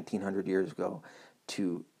 fucking 1,900 years ago,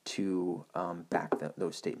 to back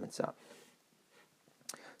those statements up.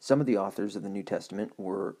 Some of the authors of the New Testament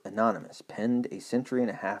were anonymous, penned a century and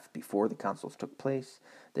a half before the councils took place.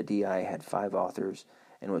 The DI had 5 authors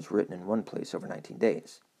and was written in one place over 19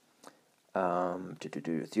 days.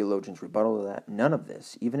 Theologians' rebuttal to that: none of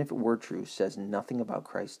this, even if it were true, says nothing about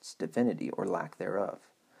Christ's divinity or lack thereof.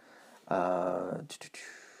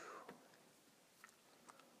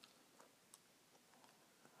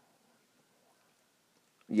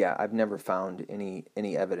 Yeah, I've never found any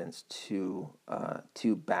evidence to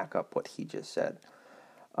back up what he just said.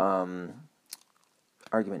 Argument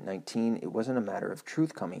 19: it wasn't a matter of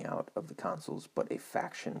truth coming out of the councils, but a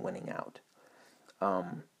faction winning out.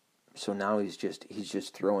 So now he's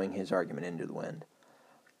just throwing his argument into the wind.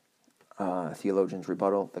 Theologians'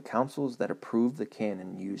 rebuttal: the councils that approved the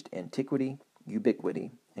canon used antiquity,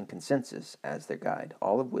 ubiquity, and consensus as their guide,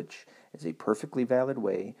 all of which is a perfectly valid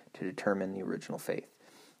way to determine the original faith.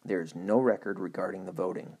 There is no record regarding the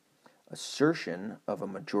voting. Assertion of a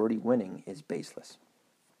majority winning is baseless.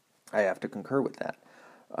 I have to concur with that.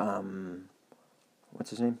 What's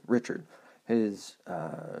his name? Richard. His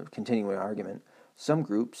continuing argument: some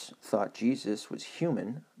groups thought Jesus was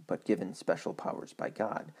human, but given special powers by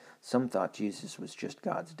God. Some thought Jesus was just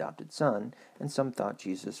God's adopted son, and some thought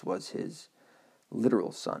Jesus was his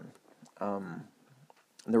literal son.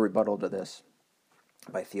 The rebuttal to this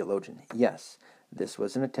by theologian: yes, this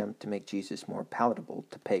was an attempt to make Jesus more palatable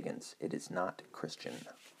to pagans. It is not Christian.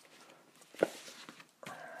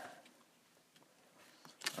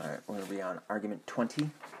 All right, we're going to be on argument 20.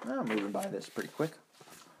 I'm moving by this pretty quick.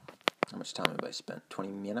 How much time have I spent? 20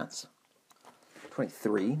 minutes?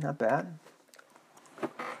 23, not bad.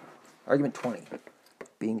 Argument 20.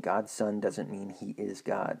 Being God's son doesn't mean he is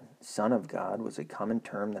God. Son of God was a common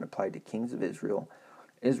term that applied to kings of Israel,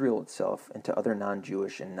 Israel itself, and to other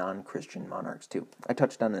non-Jewish and non-Christian monarchs too. I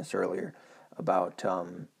touched on this earlier about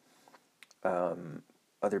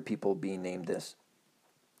other people being named this.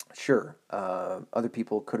 Sure, other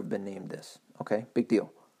people could have been named this. Okay, big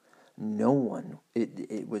deal. No one,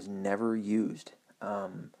 it was never used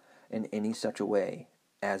in any such a way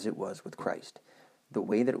as it was with Christ. The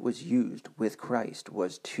way that it was used with Christ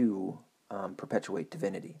was to perpetuate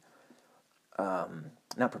divinity.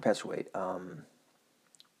 Not perpetuate,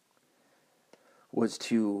 was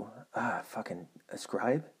to fucking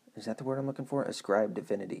ascribe. Is that the word I'm looking for? Ascribe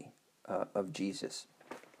divinity of Jesus.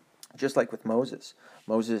 Just like with Moses.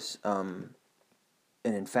 Moses, and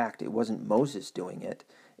in fact, it wasn't Moses doing it.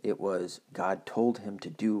 It was God told him to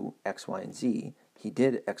do X, Y, and Z. He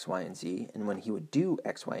did X, Y, and Z, and when he would do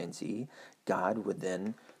X, Y, and Z, God would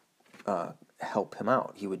then help him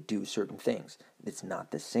out. He would do certain things. It's not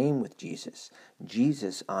the same with Jesus.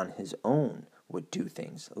 Jesus on his own would do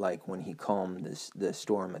things, like when he calmed the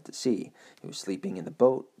storm at the sea. He was sleeping in the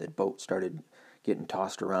boat. The boat started getting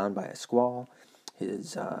tossed around by a squall.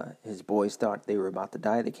 His boys thought they were about to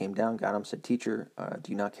die. They came down, got him, said, "Teacher,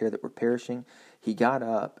 do you not care that we're perishing?" He got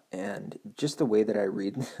up, and just the way that I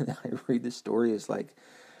read the story is like,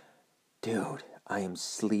 dude, I am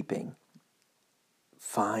sleeping.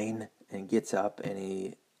 Fine. And gets up, and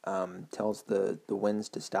he tells the winds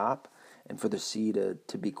to stop and for the sea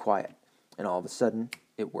to be quiet. And all of a sudden,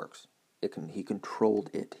 it works. He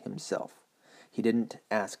controlled it himself. He didn't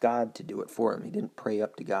ask God to do it for him. He didn't pray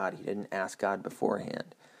up to God. He didn't ask God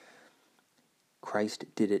beforehand. Christ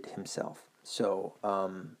did it himself. So,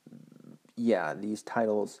 yeah, these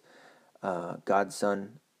titles, God's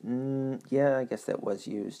Son, yeah, I guess that was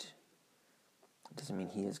used. It doesn't mean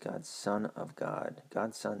he is God's Son of God.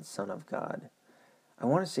 God's Son, Son of God. I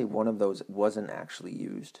want to say one of those wasn't actually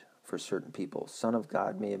used for certain people. Son of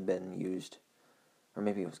God may have been used, or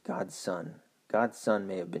maybe it was God's Son. God's Son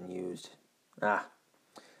may have been used.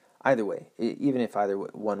 Either way, even if either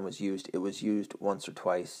one was used, it was used once or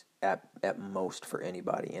twice at most for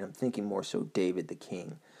anybody. And I'm thinking more so David the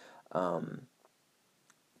king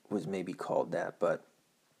was maybe called that. But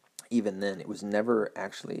even then, it was never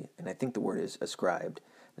actually, and I think the word is ascribed,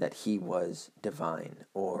 that he was divine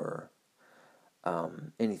or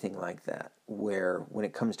anything like that. Where when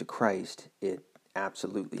it comes to Christ, it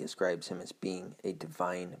absolutely ascribes him as being a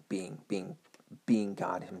divine being, being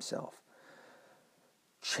God himself.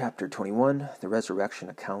 Chapter 21, the resurrection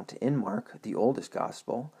account in Mark, the oldest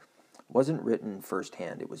gospel, wasn't written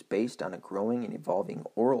firsthand. It was based on a growing and evolving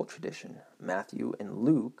oral tradition. Matthew and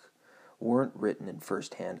Luke weren't written in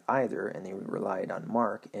firsthand either, and they relied on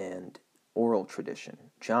Mark and oral tradition.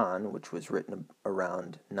 John, which was written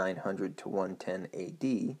around 900 to 110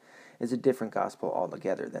 AD, is a different gospel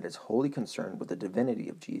altogether that is wholly concerned with the divinity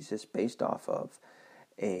of Jesus based off of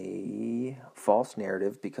a false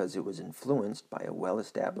narrative because it was influenced by a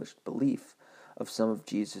well-established belief of some of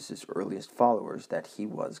Jesus' earliest followers that he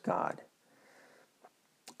was God.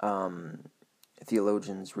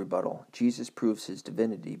 Theologian's rebuttal. Jesus proves his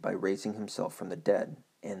divinity by raising himself from the dead,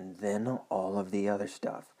 and then all of the other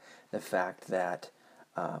stuff. The fact that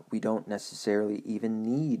we don't necessarily even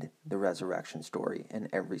need the resurrection story in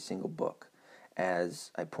every single book.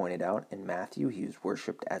 As I pointed out in Matthew, he was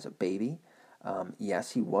worshipped as a baby.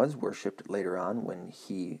 Yes, he was worshipped later on when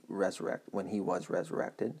he was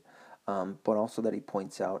resurrected, but also that he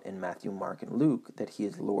points out in Matthew, Mark, and Luke that he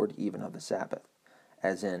is Lord even of the Sabbath,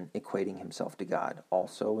 as in equating himself to God.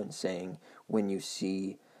 Also in saying, when you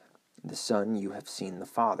see the Son, you have seen the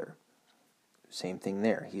Father. Same thing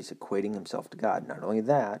there. He's equating himself to God. Not only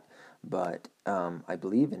that, but I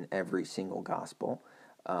believe in every single gospel,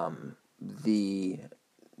 the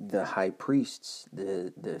high priests,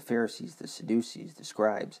 the Pharisees, the Sadducees, the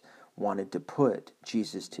scribes, wanted to put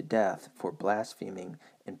Jesus to death for blaspheming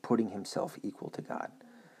and putting himself equal to God.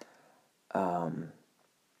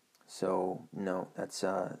 So no, that's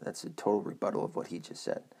a total rebuttal of what he just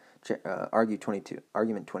said. Argument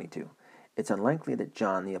 22. It's unlikely that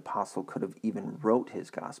John the Apostle could have even wrote his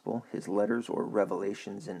gospel, his letters or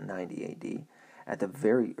revelations in 90 AD, at the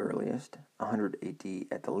very earliest, 100 AD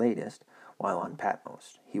at the latest, while on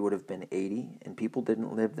Patmos. He would have been 80, and people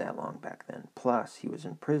didn't live that long back then. Plus, he was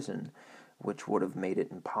in prison, which would have made it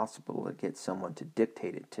impossible to get someone to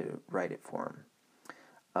dictate it to write it for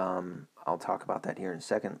him. I'll talk about that here in a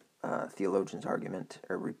second. Theologian's argument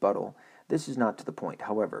or rebuttal. This is not to the point.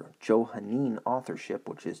 However, Johannine authorship,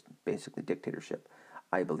 which is basically dictatorship,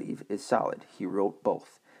 I believe, is solid. He wrote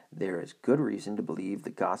both. There is good reason to believe the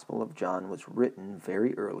Gospel of John was written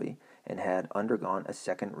very early and had undergone a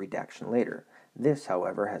second redaction later. This,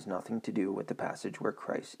 however, has nothing to do with the passage where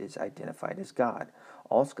Christ is identified as God.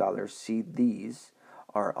 All scholars see these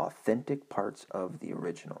are authentic parts of the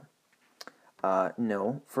original.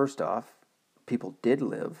 No, first off, people did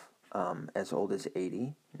live as old as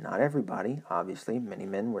 80. Not everybody, obviously. Many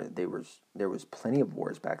men were. There was plenty of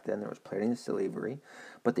wars back then. There was plenty of slavery,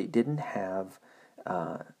 but they didn't have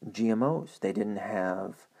GMOs. They didn't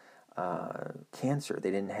have cancer.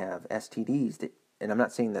 They didn't have STDs. And I'm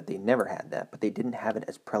not saying that they never had that, but they didn't have it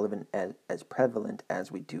as prevalent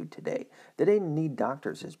as we do today. They didn't need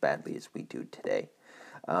doctors as badly as we do today.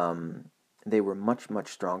 They were much,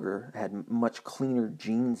 much stronger, had much cleaner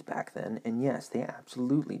genes back then, and yes, they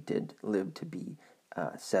absolutely did live to be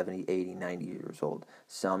 70, 80, 90 years old.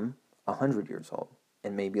 Some 100 years old,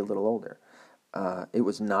 and maybe a little older. It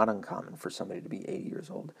was not uncommon for somebody to be 80 years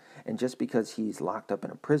old. And just because he's locked up in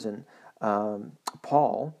a prison,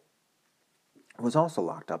 Paul was also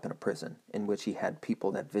locked up in a prison in which he had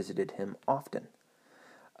people that visited him often.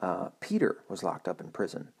 Peter was locked up in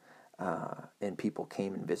prison. And people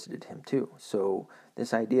came and visited him too. So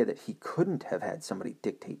this idea that he couldn't have had somebody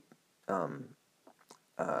dictate,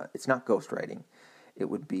 it's not ghostwriting. It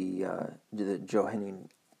would be the Johannine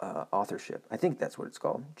authorship. I think that's what it's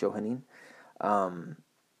called, Johannine,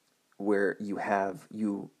 where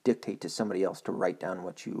you dictate to somebody else to write down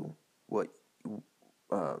what you want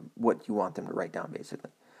them to write down,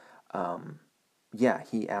 basically. Yeah,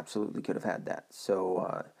 he absolutely could have had that.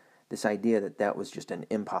 So. This idea that was just an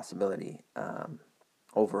impossibility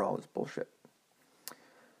overall is bullshit.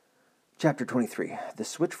 Chapter 23. The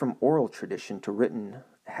switch from oral tradition to written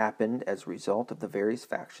happened as a result of the various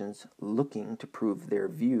factions looking to prove their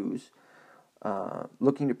views were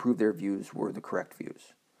the correct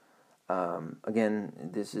views. Again,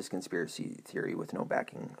 this is conspiracy theory with no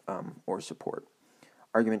backing or support.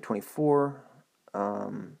 Argument 24,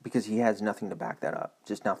 because he has nothing to back that up,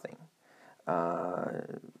 just nothing.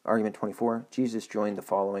 Argument 24, Jesus joined the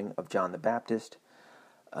following of John the Baptist,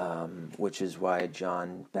 which is why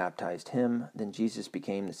John baptized him. Then Jesus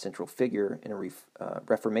became the central figure in a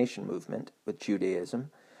Reformation movement with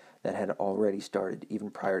Judaism that had already started even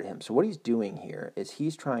prior to him. So what he's doing here is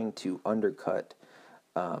he's trying to undercut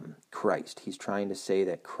Christ. He's trying to say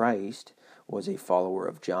that Christ was a follower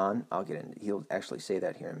of John. He'll actually say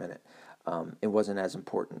that here in a minute. It wasn't as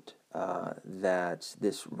important. That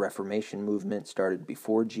this Reformation movement started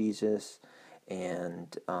before Jesus,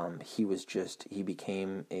 and he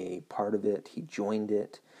became a part of it. He joined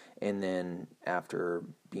it, and then after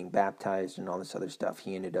being baptized and all this other stuff,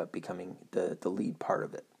 he ended up becoming the lead part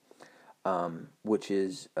of it, which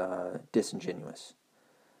is disingenuous.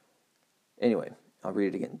 Anyway, I'll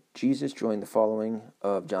read it again. Jesus joined the following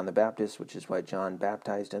of John the Baptist, which is why John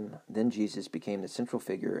baptized him. Then Jesus became the central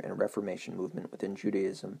figure in a Reformation movement within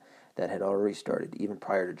Judaism that had already started even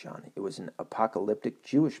prior to John. It was an apocalyptic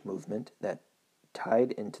Jewish movement that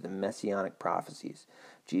tied into the messianic prophecies.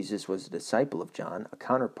 Jesus was a disciple of John, a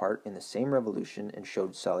counterpart in the same revolution, and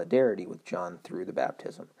showed solidarity with John through the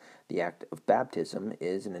baptism. The act of baptism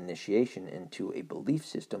is an initiation into a belief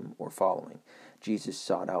system or following. Jesus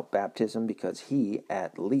sought out baptism because he,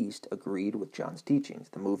 at least, agreed with John's teachings.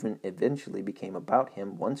 The movement eventually became about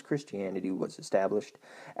him once Christianity was established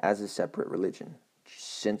as a separate religion.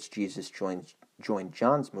 Since Jesus joined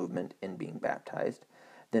John's movement in being baptized,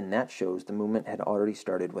 then that shows the movement had already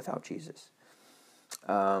started without Jesus.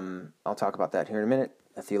 I'll talk about that here in a minute.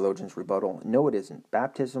 A theologian's rebuttal. No, it isn't.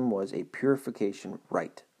 Baptism was a purification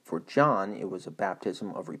rite. For John, it was a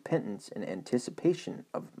baptism of repentance and anticipation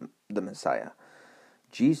of the Messiah.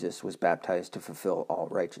 Jesus was baptized to fulfill all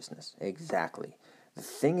righteousness. Exactly. The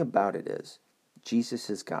thing about it is, Jesus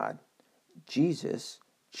is God. Jesus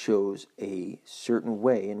chose a certain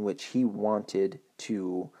way in which he wanted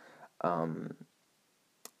to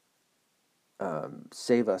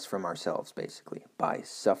save us from ourselves, basically, by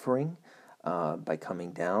suffering, by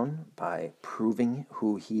coming down, by proving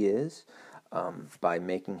who he is, by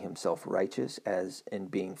making himself righteous as in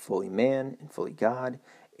being fully man and fully God,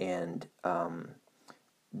 and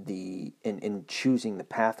in choosing the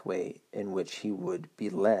pathway in which he would be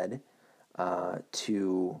led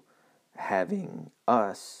to having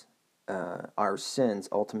us, our sins,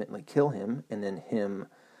 ultimately kill him, and then him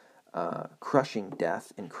crushing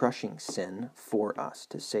death and crushing sin for us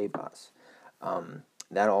to save us.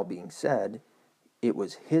 That all being said, it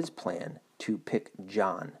was his plan to pick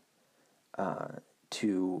John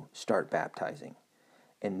to start baptizing.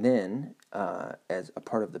 And then, as a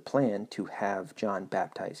part of the plan, to have John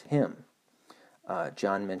baptize him.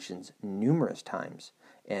 John mentions numerous times,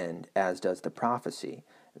 and as does the prophecy,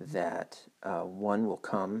 that one will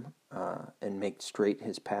come and make straight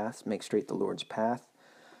his path, make straight the Lord's path.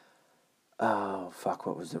 Oh, fuck,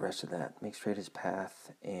 what was the rest of that? Make straight his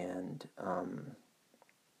path, and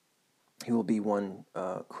he will be one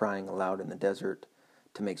crying aloud in the desert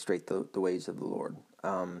to make straight the ways of the Lord.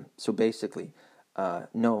 So basically,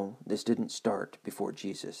 no, this didn't start before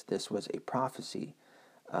Jesus. This was a prophecy.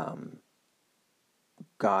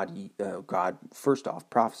 God first off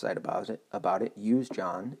prophesied about it, used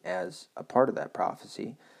John as a part of that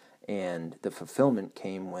prophecy, and the fulfillment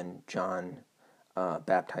came when John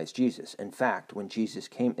baptized Jesus. In fact, when Jesus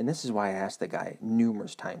came, and this is why I asked the guy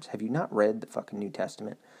numerous times, have you not read the fucking New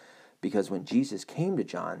Testament? Because when Jesus came to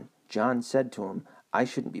John, John said to him, I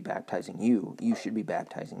shouldn't be baptizing you, you should be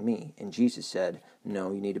baptizing me. And Jesus said,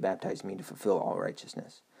 no, you need to baptize me to fulfill all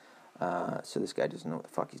righteousness. So this guy doesn't know what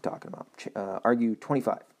the fuck he's talking about. Argument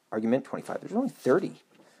 25. There's only 30.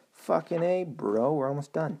 Fucking A, bro, we're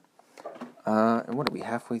almost done. And what are we,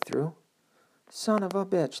 halfway through? Son of a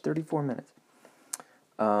bitch, 34 minutes.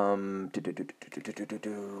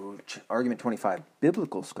 Argument 25.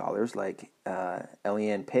 Biblical scholars like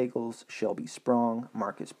Eliane Pagels, Shelby Sprong,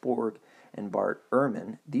 Marcus Borg, and Bart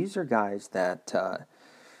Ehrman, these are guys that,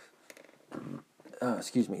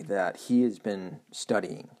 that he has been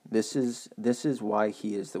studying. This is why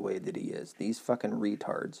he is the way that he is. These fucking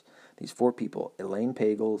retards, these four people, Eliane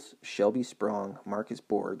Pagels, Shelby Sprong, Marcus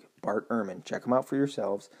Borg, Bart Ehrman, check them out for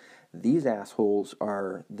yourselves. These assholes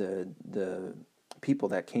are the people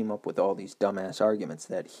that came up with all these dumbass arguments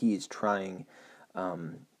that he's trying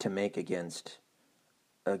to make against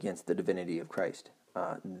the divinity of Christ.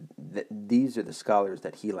 These are the scholars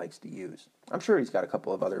that he likes to use. I'm sure he's got a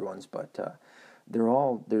couple of other ones, but their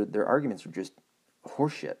arguments are just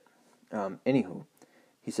horseshit. Anywho,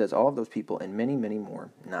 he says all of those people and many, many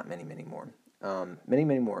more, not many, many more, many,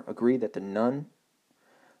 many more agree that none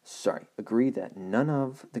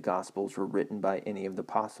of the Gospels were written by any of the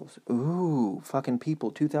apostles. Ooh, fucking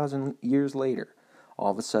people 2,000 years later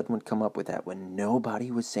all of a sudden would come up with that when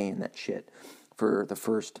nobody was saying that shit for the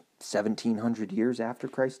first 1,700 years after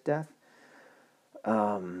Christ's death.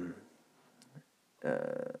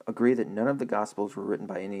 agree that none of the Gospels were written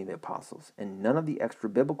by any of the apostles, and none of the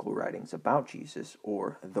extra-biblical writings about Jesus,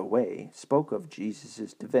 or the way, spoke of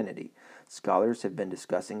Jesus' divinity. Scholars have been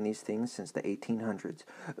discussing these things since the 1800s.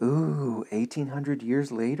 Ooh, 1800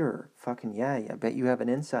 years later. Fucking yeah, I bet you have an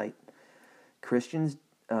insight. Christians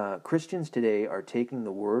today are taking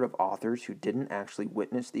the word of authors who didn't actually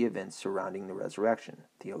witness the events surrounding the resurrection.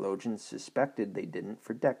 Theologians suspected they didn't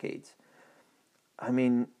for decades. I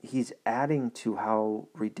mean, he's adding to how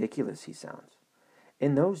ridiculous he sounds.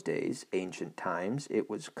 In those days, ancient times, it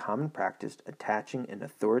was common practice attaching an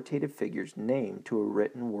authoritative figure's name to a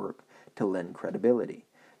written work to lend credibility.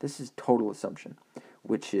 This is total assumption,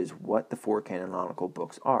 which is what the four canonical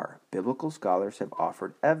books are. Biblical scholars have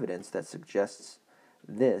offered evidence that suggests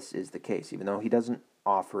this is the case, even though he doesn't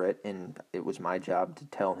offer it, and it was my job to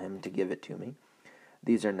tell him to give it to me.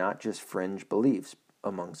 These are not just fringe beliefs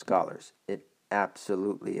among scholars. It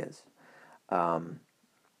absolutely is.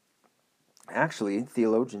 Actually,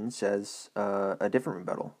 theologian says a different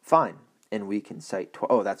rebuttal. Fine, and we can cite...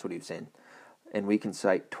 that's what he was saying. And we can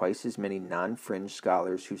cite twice as many non-fringe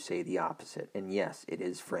scholars who say the opposite. And yes, it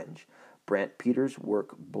is fringe. Brant Peters'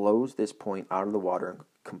 work blows this point out of the water and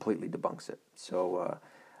completely debunks it. So,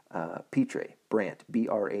 Pitre, Brant,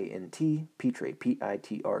 B-R-A-N-T, Pitre,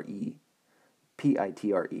 P-I-T-R-E,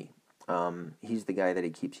 P-I-T-R-E. He's the guy that he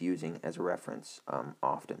keeps using as a reference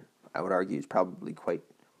often. I would argue he's probably quite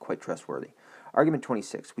trustworthy. Argument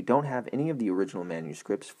 26. We don't have any of the original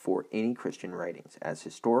manuscripts for any Christian writings. As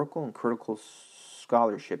historical and critical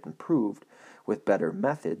scholarship improved with better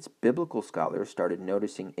methods, biblical scholars started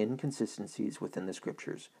noticing inconsistencies within the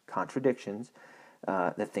scriptures, contradictions,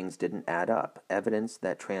 that things didn't add up, evidence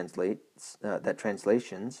that translations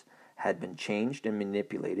had been changed and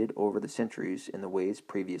manipulated over the centuries in the ways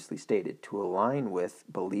previously stated to align with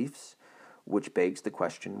beliefs, which begs the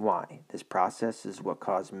question why. This process is what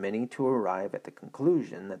caused many to arrive at the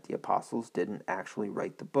conclusion that the apostles didn't actually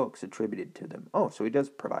write the books attributed to them. Oh, so he does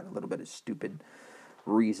provide a little bit of stupid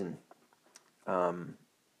reason. Didn't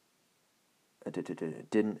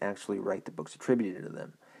actually write the books attributed to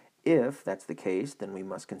them. If that's the case, then we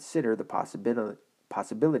must consider the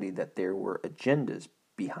possibility that there were agendas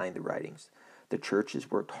behind the writings. The church has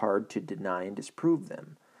worked hard to deny and disprove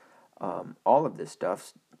them. All of this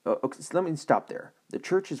stuff... Okay, so let me stop there. The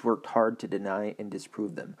church has worked hard to deny and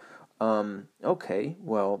disprove them. Okay,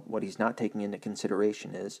 well, what he's not taking into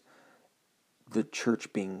consideration is the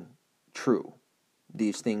church being true.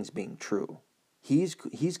 These things being true. He's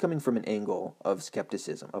coming from an angle of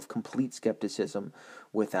skepticism, of complete skepticism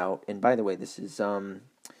without... And by the way, this is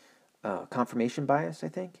confirmation bias, I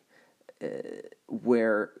think,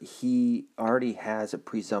 where he already has a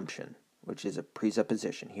presumption, which is a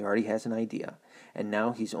presupposition. He already has an idea, and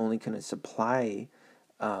now he's only going to supply.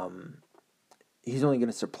 He's only going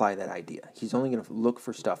to supply that idea. He's only going to look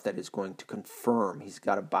for stuff that is going to confirm. He's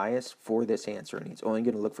got a bias for this answer, and he's only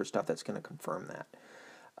going to look for stuff that's going to confirm that,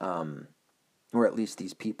 or at least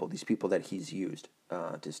these people that he's used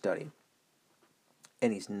to study.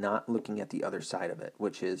 And he's not looking at the other side of it,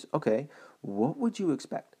 which is, okay, what would you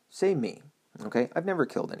expect? Say me, okay? I've never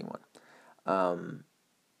killed anyone.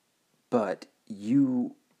 But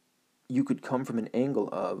you could come from an angle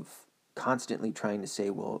of constantly trying to say,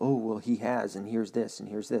 well, he has, and here's this, and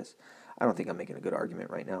here's this. I don't think I'm making a good argument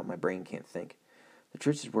right now. My brain can't think. The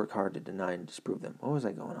church has worked hard to deny and disprove them. What was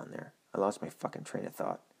I going on there? I lost my fucking train of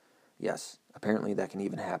thought. Yes, apparently that can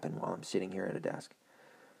even happen while I'm sitting here at a desk.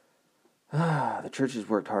 The church has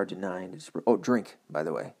worked hard to deny and disprove... Oh, drink, by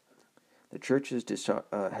the way. The church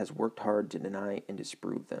has worked hard to deny and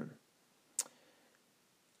disprove them.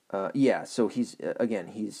 So he's...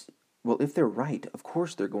 Well, if they're right, of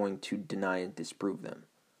course they're going to deny and disprove them.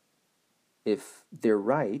 If they're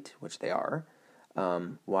right, which they are,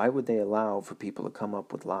 why would they allow for people to come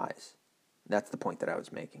up with lies? That's the point that I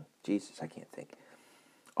was making. Jesus, I can't think.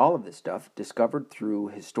 All of this stuff, discovered through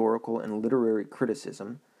historical and literary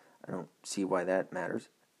criticism, I don't see why that matters,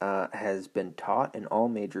 has been taught in all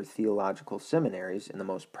major theological seminaries in the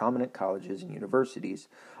most prominent colleges and universities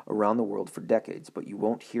around the world for decades, but you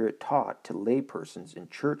won't hear it taught to laypersons in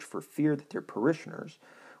church for fear that their parishioners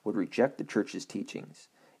would reject the church's teachings.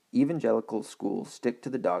 Evangelical schools stick to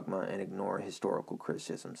the dogma and ignore historical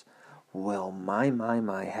criticisms. Well, my,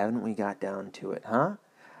 haven't we got down to it, huh?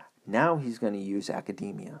 Now he's going to use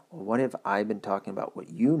academia. Well, what have I been talking about? What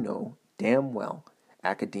you know damn well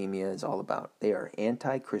academia is all about. They are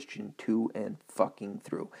anti-Christian to and fucking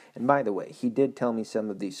through. And by the way, he did tell me some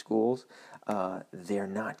of these schools, they're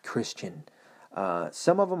not Christian.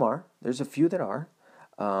 Some of them are. There's a few that are.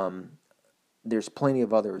 there's plenty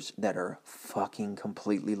of others that are fucking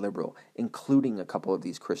completely liberal, including a couple of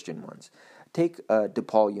these Christian ones. Take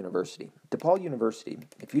DePaul University. DePaul University,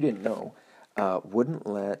 if you didn't know,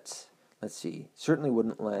 certainly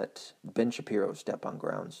wouldn't let Ben Shapiro step on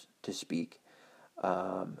grounds to speak.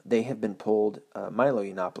 They have been pulled. Milo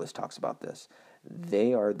Yiannopoulos talks about this.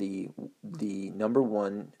 They are the number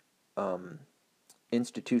one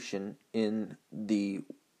institution in the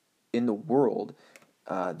world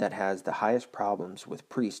that has the highest problems with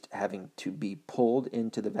priests having to be pulled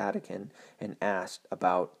into the Vatican and asked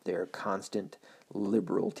about their constant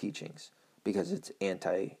liberal teachings, because it's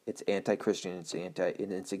anti-Christian,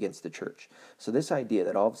 it's against the church. So this idea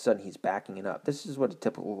that all of a sudden he's backing it up, this is what a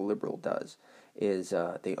typical liberal does, is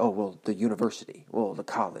the university, the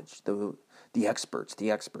college, the experts,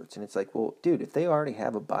 and it's like, well, dude, if they already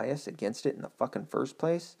have a bias against it in the fucking first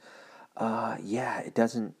place,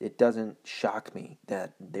 it doesn't shock me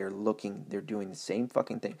that they're doing the same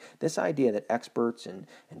fucking thing. This idea that experts and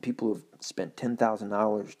people who've spent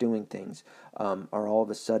 $10,000 doing things are all of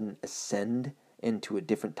a sudden ascend into a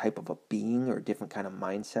different type of a being or a different kind of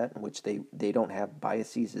mindset in which they don't have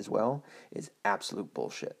biases as well is absolute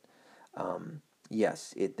bullshit.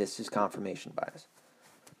 This is confirmation bias.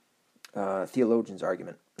 Theologian's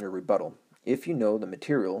argument or rebuttal. If you know the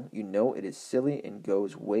material, you know it is silly and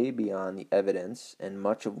goes way beyond the evidence, and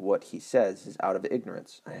much of what he says is out of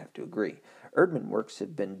ignorance. I have to agree. Erdman works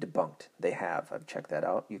have been debunked. They have. I've checked that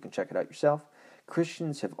out. You can check it out yourself.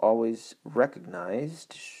 Christians have always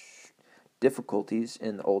recognized difficulties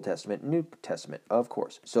in the Old Testament and New Testament, of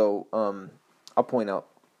course. So I'll point out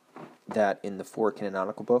that in the 4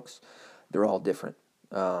 canonical books, they're all different.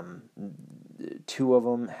 2 of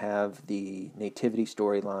them have the nativity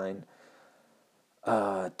storyline.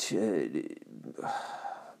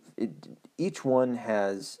 Each one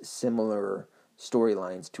has similar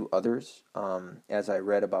storylines to others. As I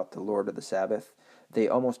read about the Lord of the Sabbath, they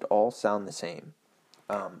almost all sound the same,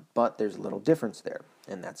 but there's a little difference there,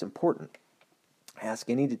 and that's important.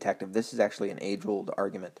 Ask any detective. This is actually an age-old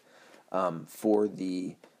argument for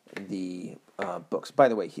the books. By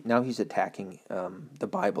the way, now he's attacking the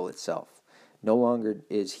Bible itself. No longer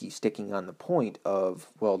is he sticking on the point of,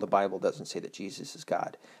 the Bible doesn't say that Jesus is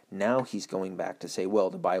God. Now he's going back to say,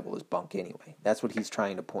 the Bible is bunk anyway. That's what he's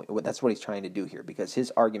trying to that's what he's trying to do here, because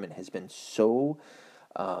his argument has been so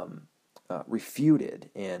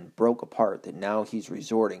refuted and broke apart that now he's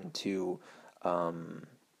resorting to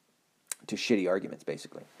shitty arguments,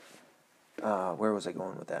 basically. Where was I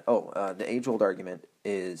going with that? The age-old argument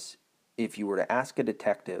is, if you were to ask a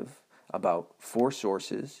detective about 4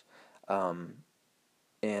 sources,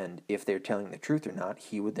 and if they're telling the truth or not,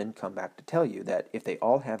 he would then come back to tell you that if they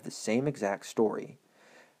all have the same exact story,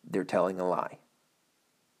 they're telling a lie.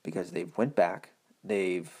 Because they've went back,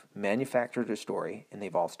 they've manufactured a story, and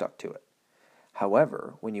they've all stuck to it.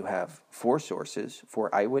 However, when you have 4 sources,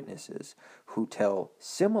 4 eyewitnesses, who tell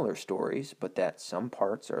similar stories, but that some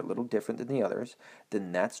parts are a little different than the others,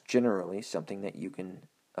 then that's generally something that you can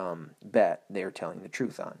bet they're telling the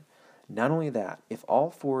truth on. Not only that, if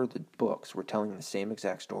all 4 of the books were telling the same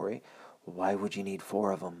exact story, why would you need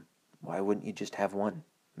 4 of them? Why wouldn't you just have 1?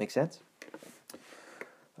 Make sense?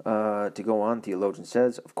 To go on, theologian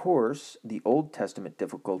says, of course, the Old Testament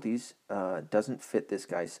difficulties doesn't fit this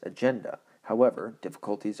guy's agenda. However,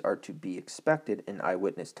 difficulties are to be expected in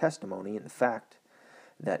eyewitness testimony, and the fact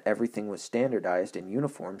that everything was standardized and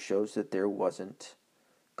uniform shows that there wasn't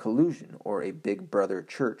collusion or a big brother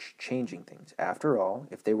church changing things. After all,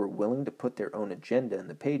 if they were willing to put their own agenda in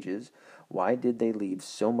the pages, why did they leave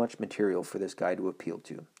so much material for this guy to appeal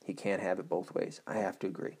to? He can't have it both ways. I have to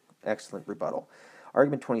agree. Excellent rebuttal.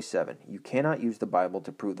 Argument 27. You cannot use the Bible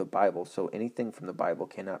to prove the Bible, so anything from the Bible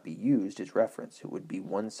cannot be used as reference. It would be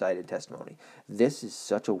one-sided testimony. This is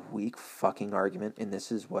such a weak fucking argument, and this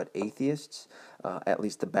is what atheists, at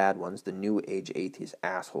least the bad ones, the new age atheist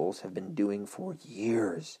assholes, have been doing for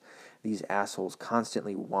years. These assholes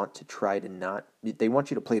constantly want to try to they want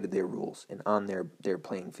you to play to their rules and on their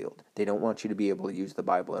playing field. They don't want you to be able to use the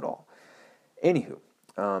Bible at all. Anywho,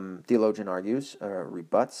 theologian argues,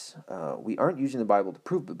 rebuts, we aren't using the Bible to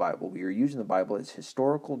prove the Bible. We are using the Bible as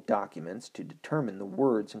historical documents to determine the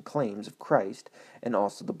words and claims of Christ and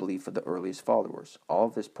also the belief of the earliest followers. All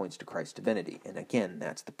of this points to Christ's divinity. And again,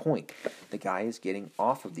 that's the point. The guy is getting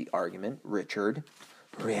off of the argument. Richard.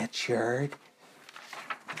 He's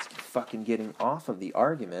fucking getting off of the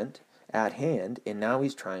argument at hand, and now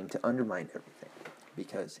he's trying to undermine everything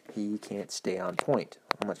because he can't stay on point.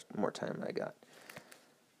 How much more time have I got?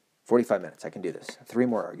 45 minutes, I can do this. 3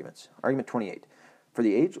 more arguments. Argument 28. For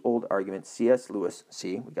the age-old argument, C.S. Lewis,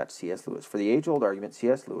 for the age-old argument,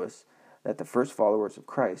 C.S. Lewis that the first followers of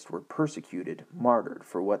Christ were persecuted, martyred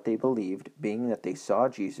for what they believed, being that they saw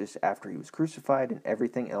Jesus after he was crucified, and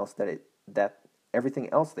everything else everything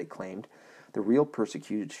else they claimed. The real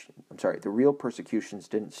persecutions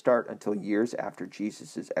didn't start until years after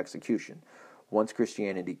Jesus' execution, once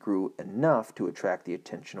Christianity grew enough to attract the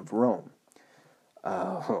attention of Rome.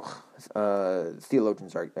 Theologians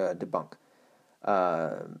are debunk.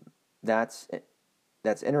 That's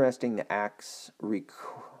interesting.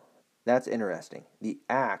 That's interesting. The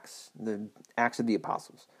Acts of the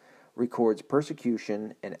Apostles, records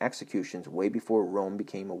persecution and executions way before Rome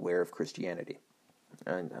became aware of Christianity.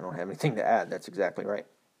 And I don't have anything to add. That's exactly right.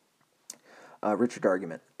 Richard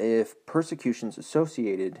argument. If persecutions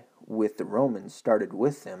associated with the Romans started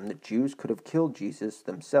with them, the Jews could have killed Jesus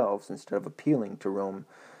themselves instead of appealing to Rome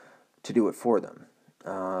to do it for them.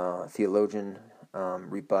 Theologian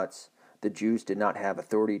rebuts. The Jews did not have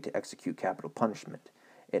authority to execute capital punishment.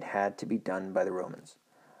 It had to be done by the Romans.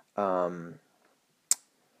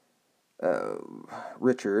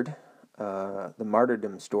 Richard, the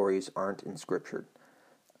martyrdom stories aren't in Scripture.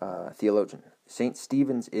 Theologian. St.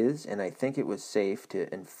 Stephen's is, and I think it was safe to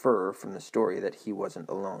infer from the story that he wasn't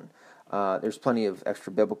alone. There's plenty of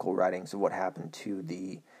extra-biblical writings of what happened to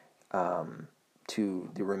the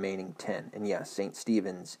remaining 10. And yes, St.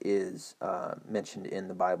 Stephen's is mentioned in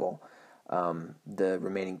the Bible. The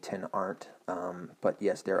remaining 10 aren't. But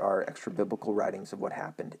yes, there are extra-biblical writings of what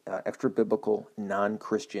happened. Extra-biblical,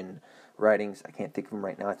 non-Christian writings. I can't think of them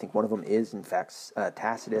right now. I think one of them is, in fact,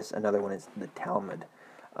 Tacitus. Another one is the Talmud,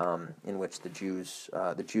 in which the Jews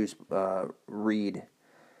read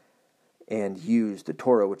and use the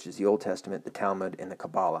Torah, which is the Old Testament, the Talmud, and the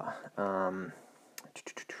Kabbalah.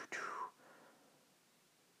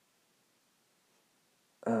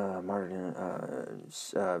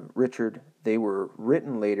 Richard, they were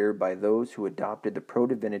written later by those who adopted the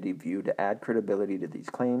pro-divinity view to add credibility to these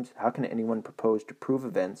claims. How can anyone propose to prove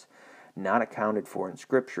events not accounted for in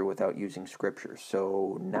Scripture without using Scripture?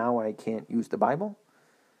 So now I can't use the Bible?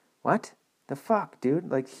 What the fuck,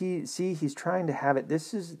 dude? Like, he's trying to have it.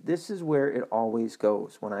 This is where it always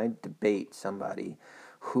goes when I debate somebody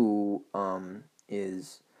who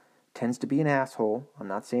tends to be an asshole. I'm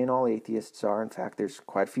not saying all atheists are. In fact, there's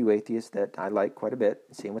quite a few atheists that I like quite a bit.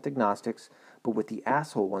 Same with agnostics. But with the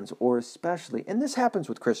asshole ones, or especially, and this happens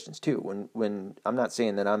with Christians too, when I'm not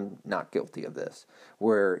saying that I'm not guilty of this,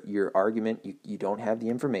 where your argument, you don't have the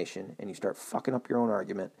information, and you start fucking up your own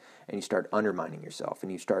argument, and you start undermining yourself,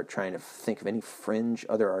 and you start trying to think of any fringe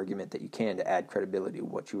other argument that you can to add credibility to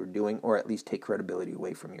what you were doing, or at least take credibility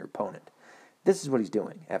away from your opponent. This is what he's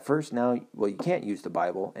doing. At first, now, you can't use the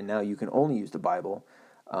Bible, and now you can only use the Bible.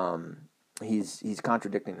 He's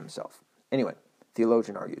contradicting himself. Anyway,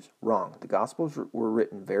 theologian argues, wrong. The Gospels were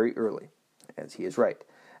written very early, as he is right,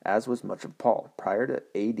 as was much of Paul. Prior to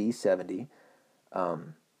AD 70,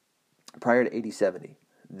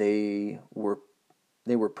 they were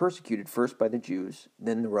persecuted first by the Jews,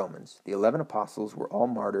 then the Romans. The 11 apostles were all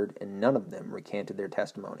martyred, and none of them recanted their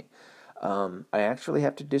testimony. I actually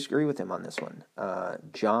have to disagree with him on this one.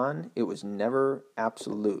 John, it was never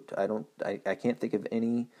absolute. I can't think of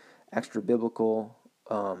any extra biblical,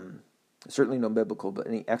 certainly no biblical, but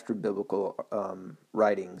any extra biblical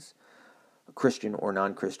writings, Christian or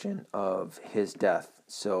non-Christian, of his death.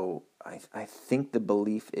 So I think the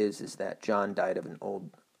belief is that John died of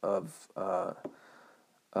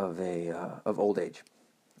old age.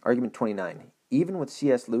 Argument 29. Even with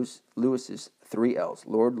C.S. Lewis's 3 L's,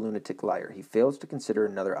 Lord Lunatic Liar, he fails to consider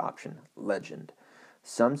another option, legend.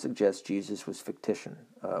 Some suggest Jesus was fictional.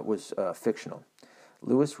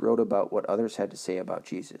 Lewis wrote about what others had to say about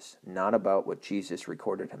Jesus, not about what Jesus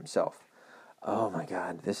recorded himself. Oh my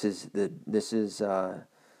God, this is the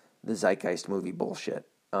Zeitgeist movie bullshit.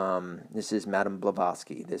 This is Madame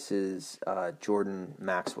Blavatsky. This is Jordan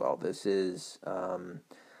Maxwell. This is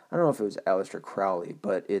I don't know if it was Aleister Crowley,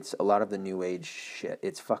 but it's a lot of the New Age shit.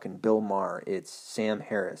 It's fucking Bill Maher. It's Sam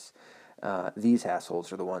Harris. These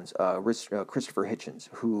assholes are the ones. Christopher Hitchens,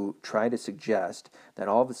 who try to suggest that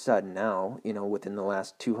all of a sudden now, within the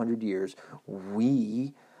last 200 years,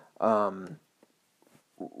 we have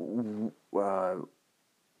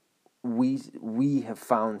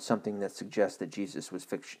found something that suggests that Jesus was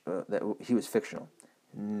that he was fictional.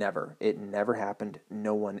 Never. It never happened.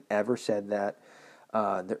 No one ever said that.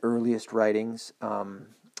 The earliest writings,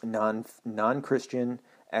 non-Christian,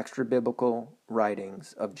 extra-biblical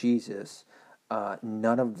writings of Jesus,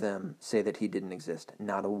 none of them say that he didn't exist.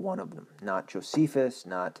 Not a one of them. Not Josephus,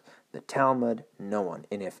 not the Talmud, no one.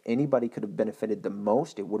 And if anybody could have benefited the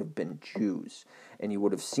most, it would have been Jews. And you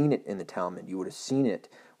would have seen it in the Talmud. You would have seen it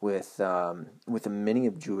with many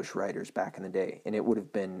of Jewish writers back in the day, and it would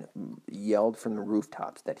have been yelled from the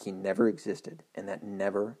rooftops that he never existed and that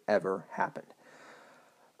never, ever happened.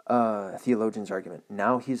 Theologian's argument.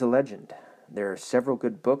 Now he's a legend. There are several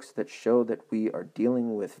good books that show that we are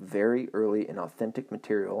dealing with very early and authentic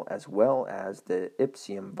material, as well as the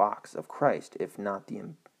ipsium vox of Christ, if not the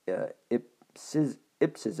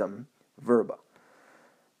ipsism verba.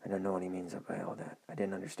 I don't know what he means by all that. I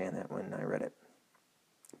didn't understand that when I read it.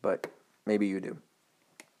 But maybe you do.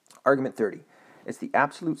 Argument 30. It's the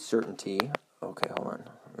absolute certainty... Okay, hold on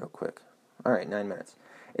real quick. All right, 9 minutes.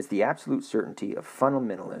 It's the absolute certainty of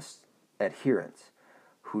fundamentalist adherents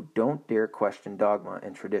who don't dare question dogma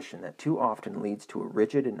and tradition that too often leads to a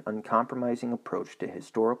rigid and uncompromising approach to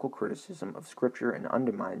historical criticism of Scripture and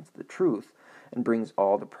undermines the truth and brings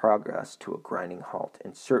all the progress to a grinding halt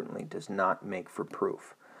and certainly does not make for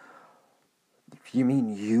proof. You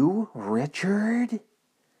mean you, Richard?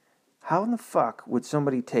 How in the fuck would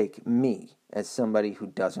somebody take me as somebody who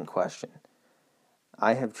doesn't question?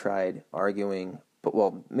 I have tried arguing, but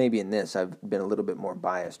well, maybe in this I've been a little bit more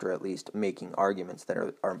biased, or at least making arguments that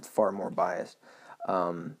are far more biased.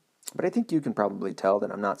 But I think you can probably tell that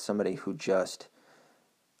I'm not somebody who just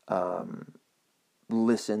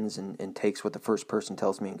listens and takes what the first person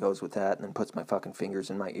tells me and goes with that and then puts my fucking fingers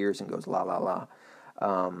in my ears and goes la la la.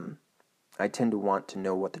 I tend to want to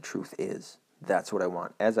know what the truth is. That's what I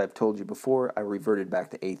want. As I've told you before, I reverted back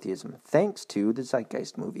to atheism thanks to the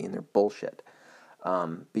Zeitgeist movie and their bullshit.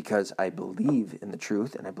 Because I believe in the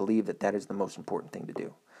truth, and I believe that that is the most important thing to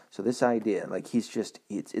do. So this idea, like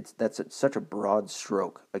that's such a broad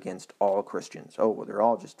stroke against all Christians. Oh, well, they're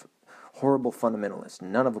all just horrible fundamentalists.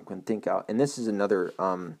 None of them can think out. And this is another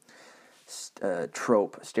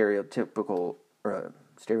trope, stereotypical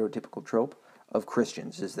trope of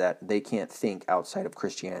Christians, is that they can't think outside of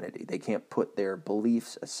Christianity. They can't put their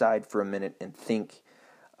beliefs aside for a minute and think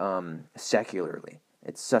secularly.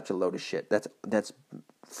 It's such a load of shit. That's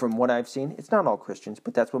from what I've seen. It's not all Christians,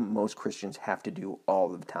 but that's what most Christians have to do all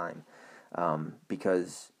the time.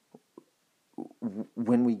 Because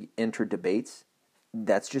when we enter debates,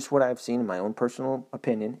 that's just what I've seen in my own personal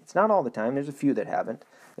opinion. It's not all the time. There's a few that haven't.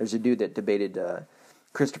 There's a dude that debated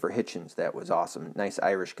Christopher Hitchens that was awesome. Nice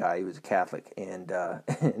Irish guy. He was a Catholic, and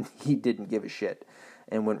and he didn't give a shit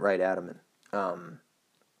and went right at him.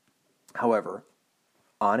 However,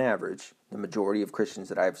 on average, the majority of Christians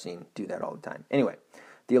that I've seen do that all the time. Anyway,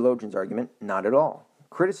 theologian's argument, not at all.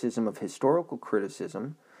 Criticism of historical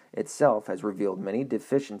criticism itself has revealed many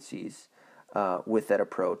deficiencies with that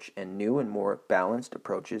approach, and new and more balanced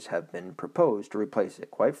approaches have been proposed to replace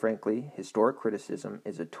it. Quite frankly, historic criticism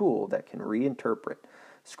is a tool that can reinterpret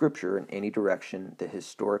Scripture in any direction the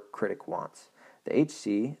historic critic wants. The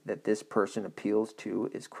HC that this person appeals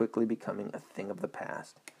to is quickly becoming a thing of the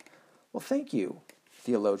past. Well, thank you,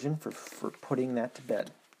 theologian, for putting that to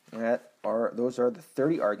bed. Those are the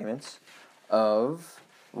 30 arguments of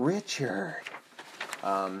Richard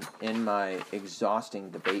in my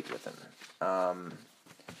exhausting debate with him.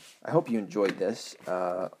 I hope you enjoyed this.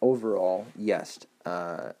 Overall, yes.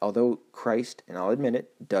 Although Christ, and I'll admit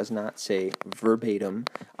it, does not say verbatim,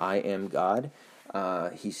 I am God.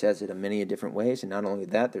 He says it in many different ways, and not only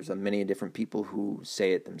that, there's many different people who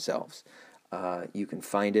say it themselves. You can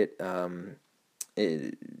find it,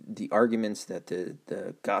 the arguments that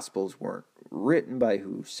the Gospels weren't written by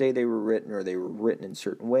who say they were written, or they were written in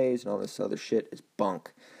certain ways, and all this other shit is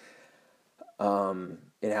bunk.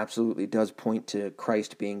 It absolutely does point to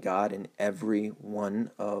Christ being God in every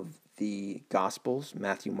one of the Gospels,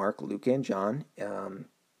 Matthew, Mark, Luke, and John.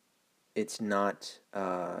 It's not,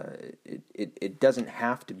 it doesn't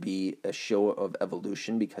have to be a show of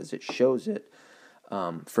evolution, because it shows it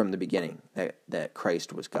from the beginning that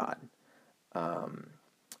Christ was God.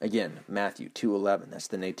 Again, Matthew 2:11, that's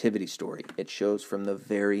the nativity story. It shows from the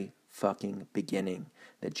very fucking beginning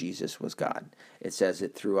that Jesus was God. It says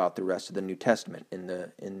it throughout the rest of the New Testament, in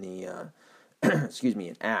the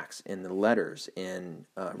in Acts, in the letters, in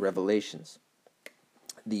Revelations.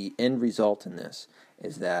 The end result in this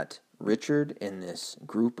is that Richard and this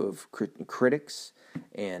group of critics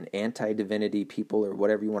and anti-divinity people, or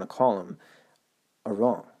whatever you want to call them, are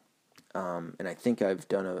wrong. And I think I've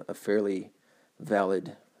done a fairly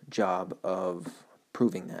valid job of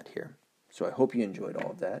proving that here. So I hope you enjoyed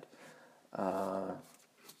all of that.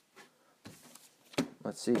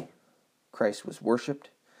 Let's see. Christ was worshipped.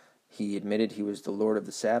 He admitted he was the Lord of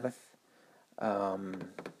the Sabbath. Some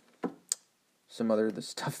other the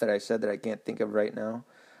stuff that I said that I can't think of right now.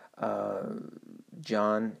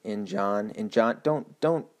 John, don't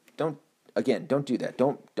do that.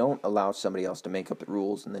 Don't allow somebody else to make up the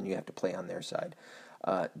rules, and then you have to play on their side.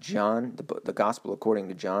 John, the Gospel according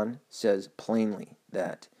to John, says plainly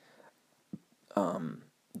that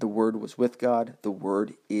the Word was with God, the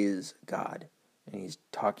Word is God. And he's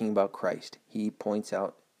talking about Christ. He points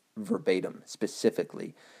out verbatim,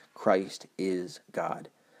 specifically, Christ is God.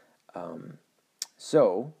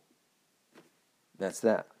 So, that's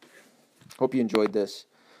that. Hope you enjoyed this.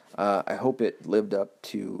 I hope it lived up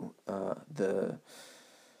to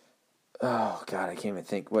oh God, I can't even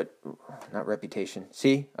think what. Not reputation.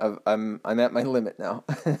 See, I'm at my limit now.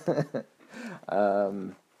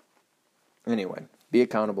 Anyway, be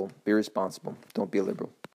accountable, be responsible. Don't be a liberal.